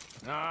him?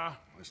 Nah,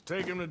 let's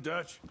take him to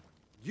Dutch.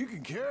 You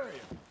can carry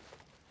him.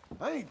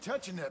 I ain't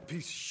touching that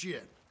piece of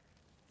shit.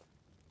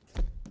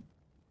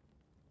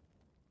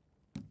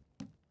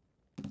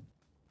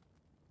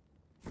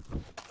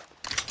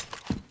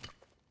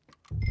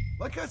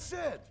 Like I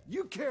said,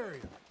 you carry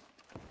him.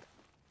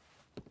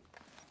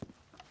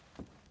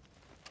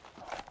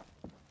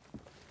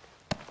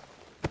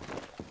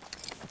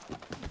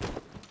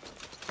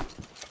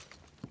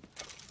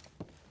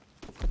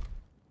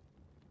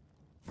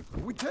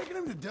 Are we taking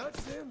him to Dutch,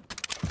 then?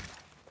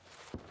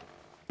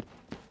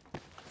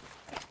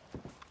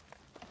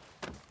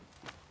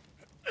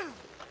 I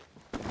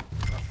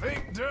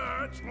think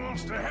Dutch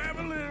wants to have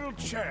a little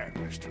chat,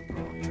 Mr.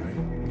 Bronte.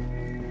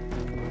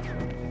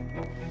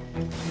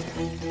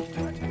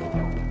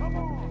 Come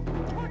on!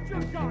 Put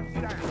your guns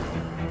down!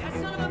 That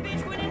son of a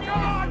bitch went in there!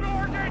 Come on,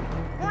 Morgan!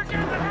 We're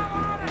getting the hell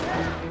out of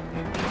here!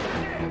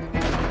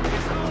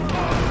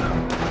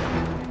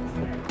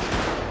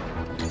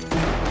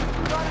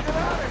 We gotta get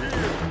out of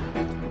here!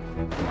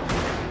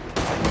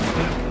 I'm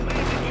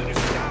commanding you to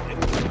stop it.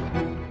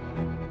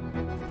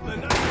 The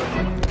night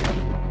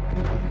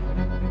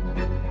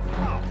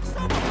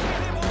Someone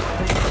get him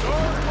already!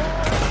 Sorry,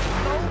 boys!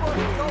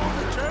 Nobody's going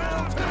to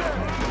jail today!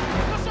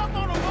 What's up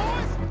on them,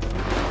 boys?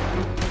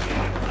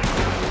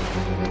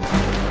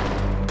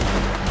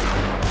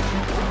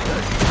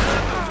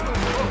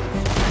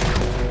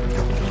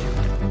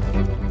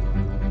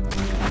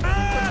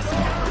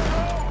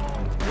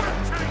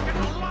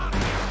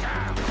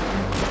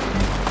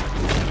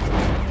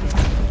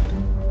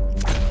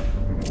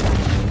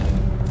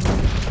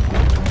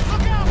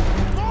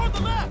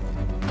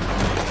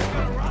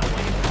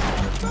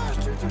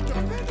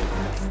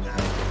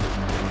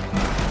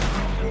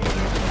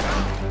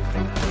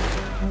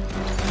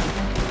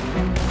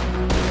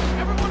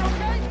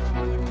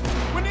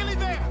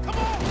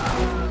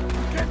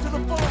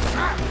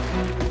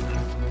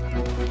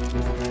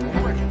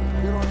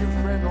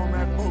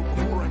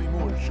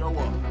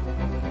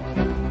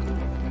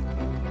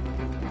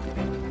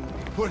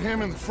 Put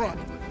him in the front.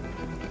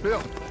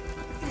 Bill,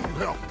 you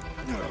help.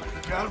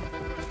 got him?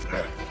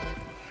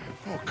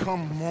 Oh,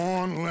 come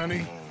on,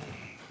 Lenny.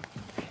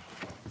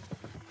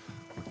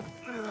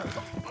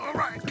 All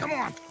right, come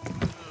on.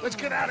 Let's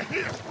get out of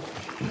here.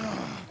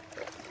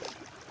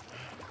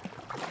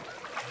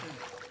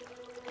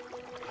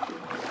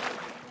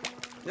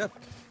 Yep.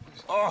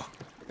 Oh,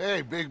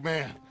 hey, big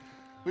man.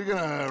 We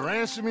gonna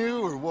ransom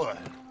you or what?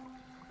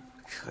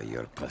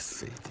 You're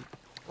pathetic.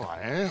 Well,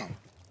 I am.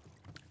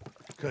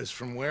 Because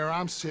from where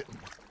I'm sitting,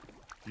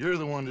 you're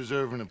the one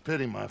deserving of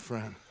pity, my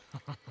friend.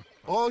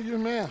 All your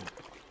men,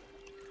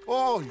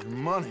 all your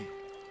money,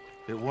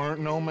 it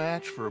weren't no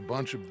match for a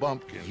bunch of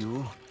bumpkins.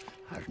 You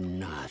are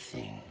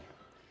nothing.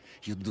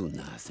 You do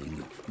nothing.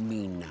 You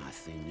mean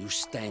nothing. You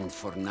stand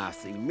for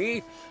nothing.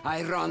 Me,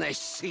 I run a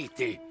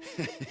city.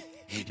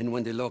 And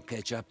when the law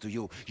catch up to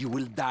you, you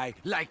will die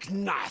like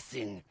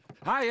nothing.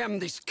 I am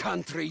this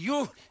country.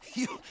 You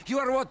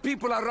are what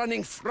people are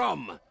running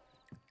from.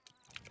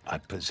 I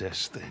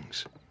possess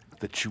things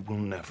that you will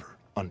never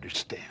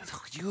understand.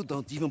 You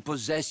don't even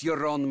possess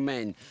your own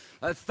men.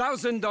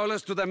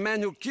 $1,000 to the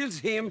man who kills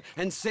him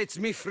and sets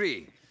me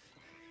free.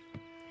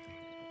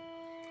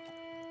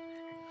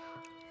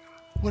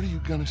 What are you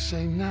gonna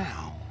say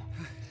now?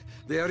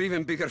 They are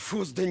even bigger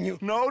fools than you.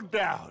 No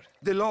doubt.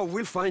 The law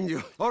will find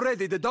you.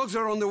 Already, the dogs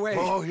are on the way.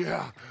 Oh,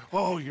 yeah.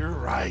 Oh, you're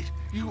right.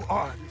 You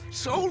are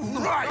so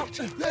right.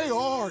 They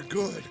are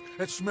good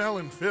at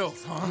smelling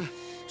filth, huh?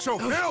 So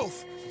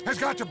filth has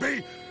got to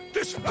be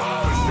disposed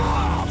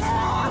of!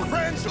 Your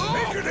friends, the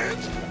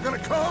Pinkertons, are gonna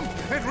come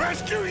and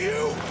rescue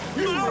you,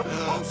 you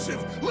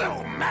repulsive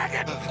little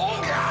maggot!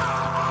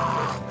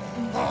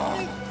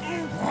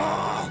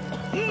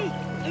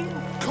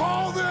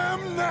 Call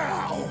them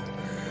now!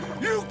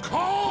 You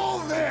call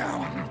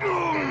them!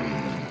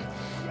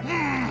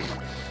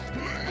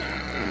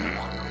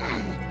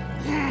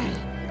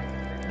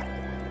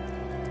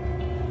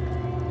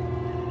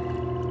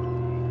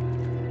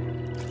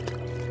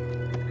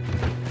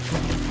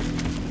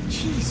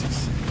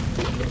 Jesus.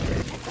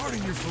 Part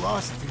of your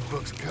philosophy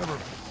books cover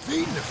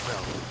feeding a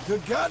fella.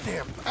 The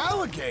goddamn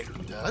alligator,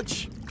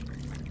 Dutch.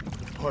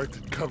 The part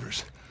that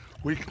covers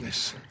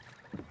weakness.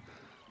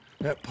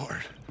 That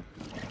part.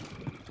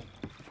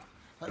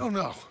 I don't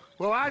know.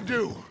 Well, I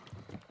do.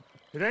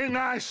 It ain't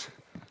nice.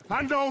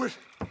 I know it.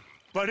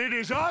 But it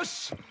is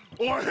us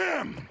or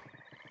him.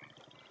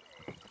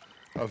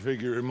 I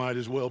figure it might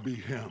as well be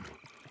him.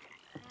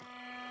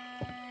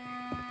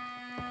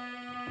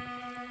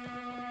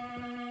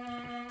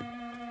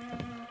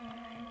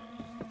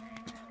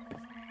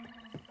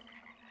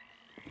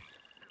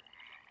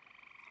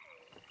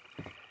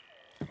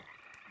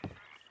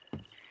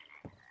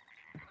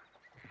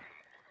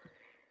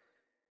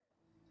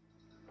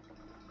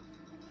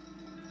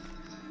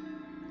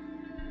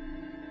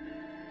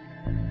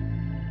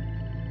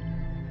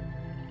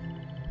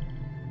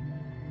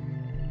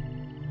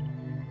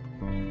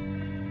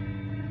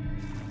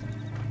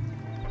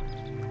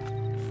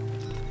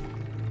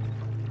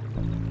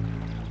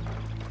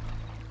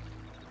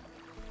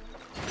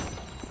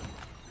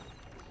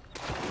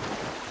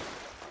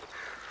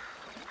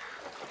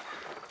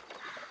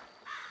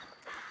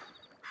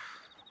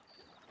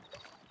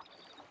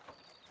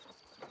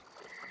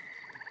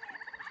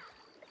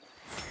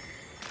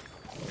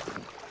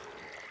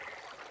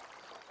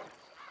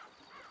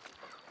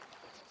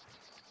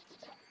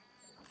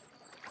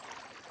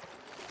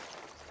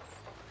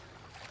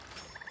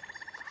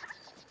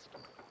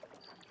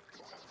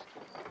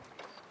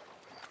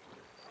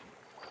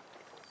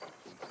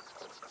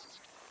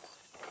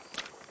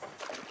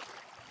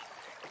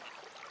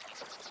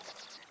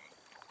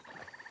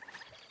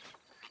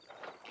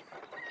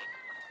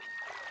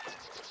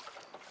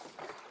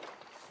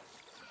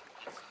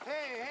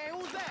 Hey,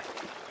 who's that?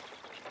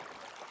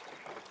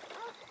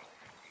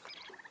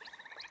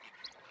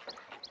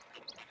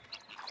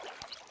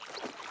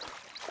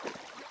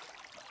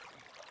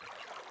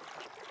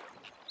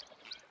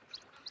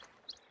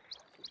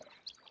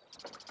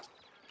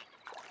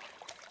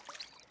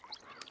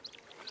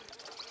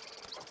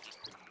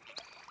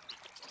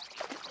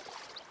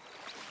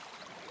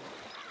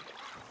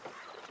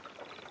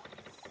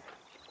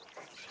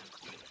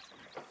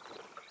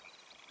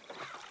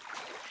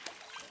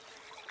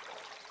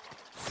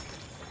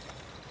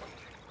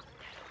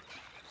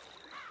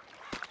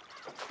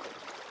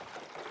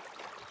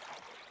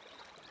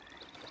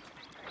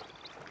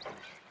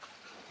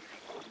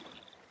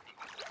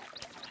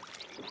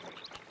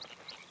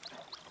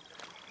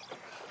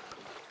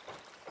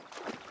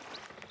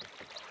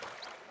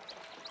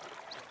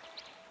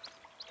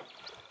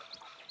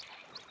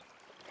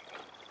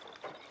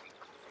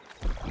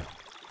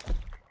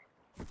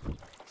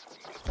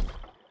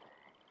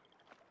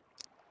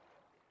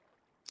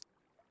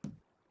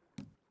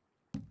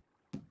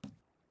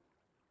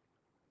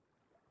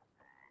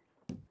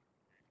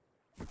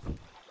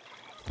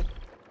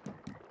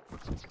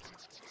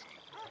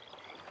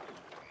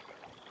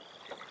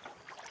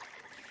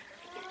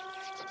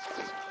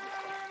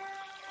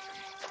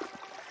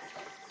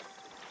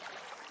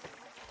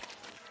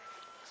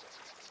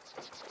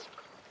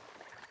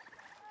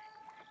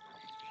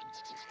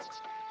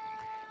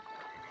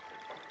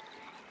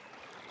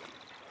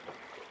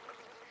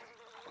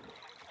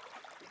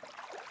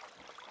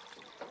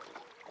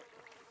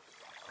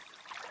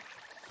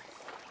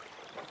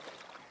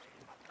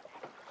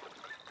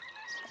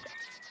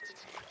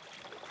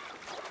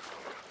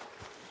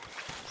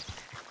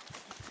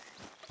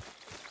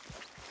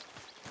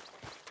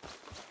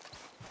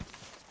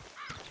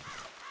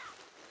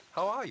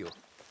 How are you?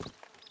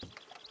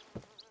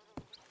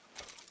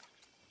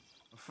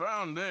 I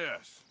found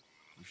this.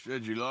 You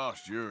said you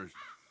lost yours.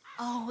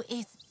 Oh,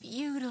 it's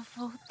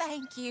beautiful.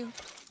 Thank you.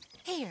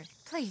 Here,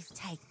 please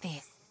take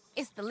this.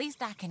 It's the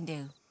least I can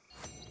do.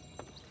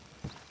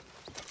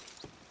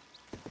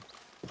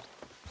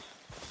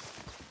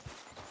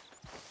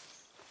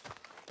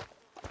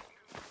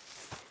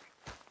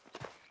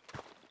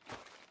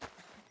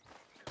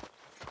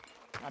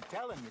 I'm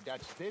telling you,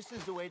 Dutch, this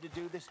is the way to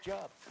do this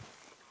job.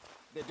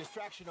 The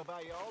distraction will buy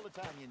you all the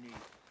time you need.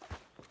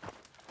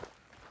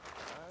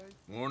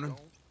 Morning.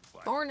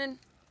 Morning.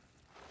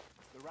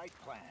 It's the right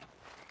plan.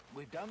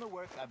 We've done the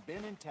work. I've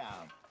been in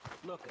town,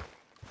 looking,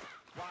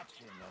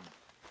 watching,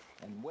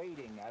 and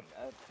waiting.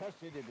 I've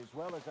tested it as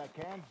well as I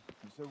can.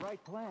 It's the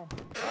right plan.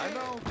 I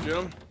know.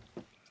 Jim?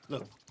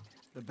 Look,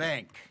 the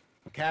bank,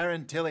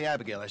 Karen, Tilly,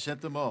 Abigail, I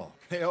sent them all.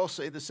 They all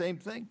say the same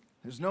thing.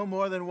 There's no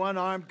more than one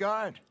armed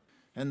guard.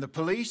 And the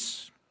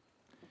police?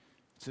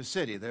 It's a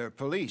city, there are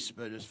police,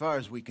 but as far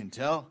as we can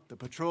tell, the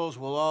patrols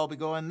will all be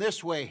going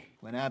this way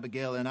when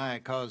Abigail and I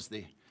cause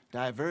the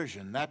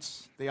diversion.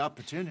 That's the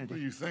opportunity. What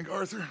do you think,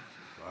 Arthur?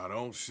 I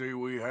don't see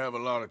we have a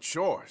lot of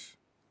choice.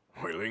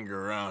 We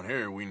linger around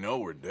here, we know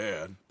we're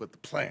dead. But the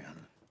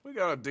plan? We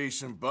got a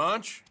decent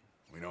bunch.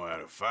 We know how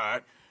to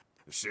fight.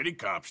 The city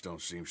cops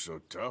don't seem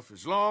so tough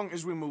as long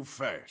as we move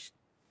fast.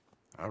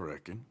 I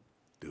reckon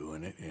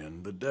doing it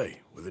in the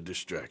day with a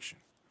distraction.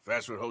 If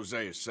that's what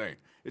Jose is saying,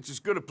 it's as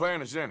good a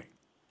plan as any.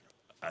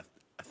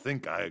 I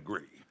think I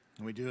agree.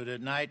 We do it at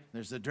night.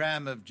 There's the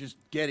drama of just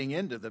getting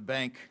into the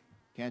bank.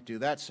 Can't do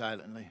that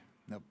silently.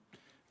 They'll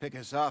pick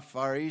us off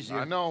far easier.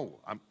 I know.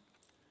 I'm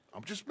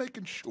just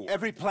making sure.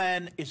 Every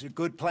plan is a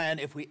good plan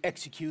if we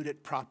execute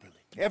it properly.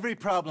 Every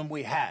problem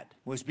we had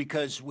was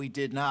because we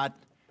did not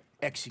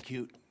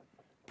execute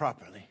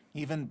properly.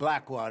 Even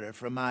Blackwater,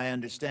 from my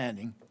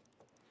understanding.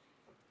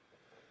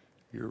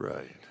 You're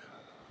right.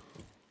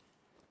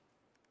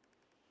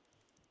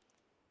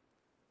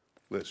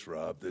 Let's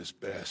rob this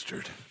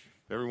bastard.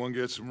 Everyone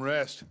get some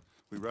rest.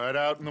 We ride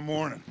out in the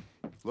morning.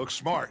 Look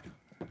smart.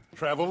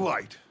 Travel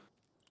light.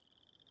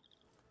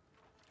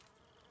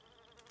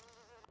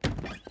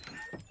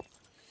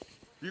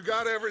 You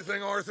got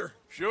everything, Arthur?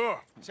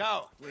 Sure.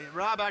 So, we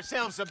rob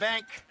ourselves a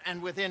bank,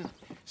 and within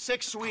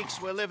 6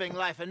 weeks we're living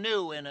life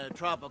anew in a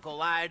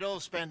tropical idyll,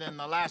 spending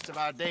the last of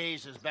our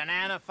days as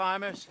banana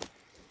farmers.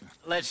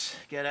 Let's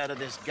get out of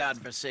this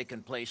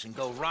godforsaken place and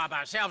go rob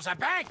ourselves a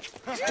bank!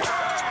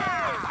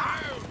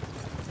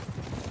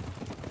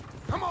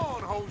 Come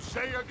on,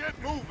 Hosea, get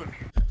moving.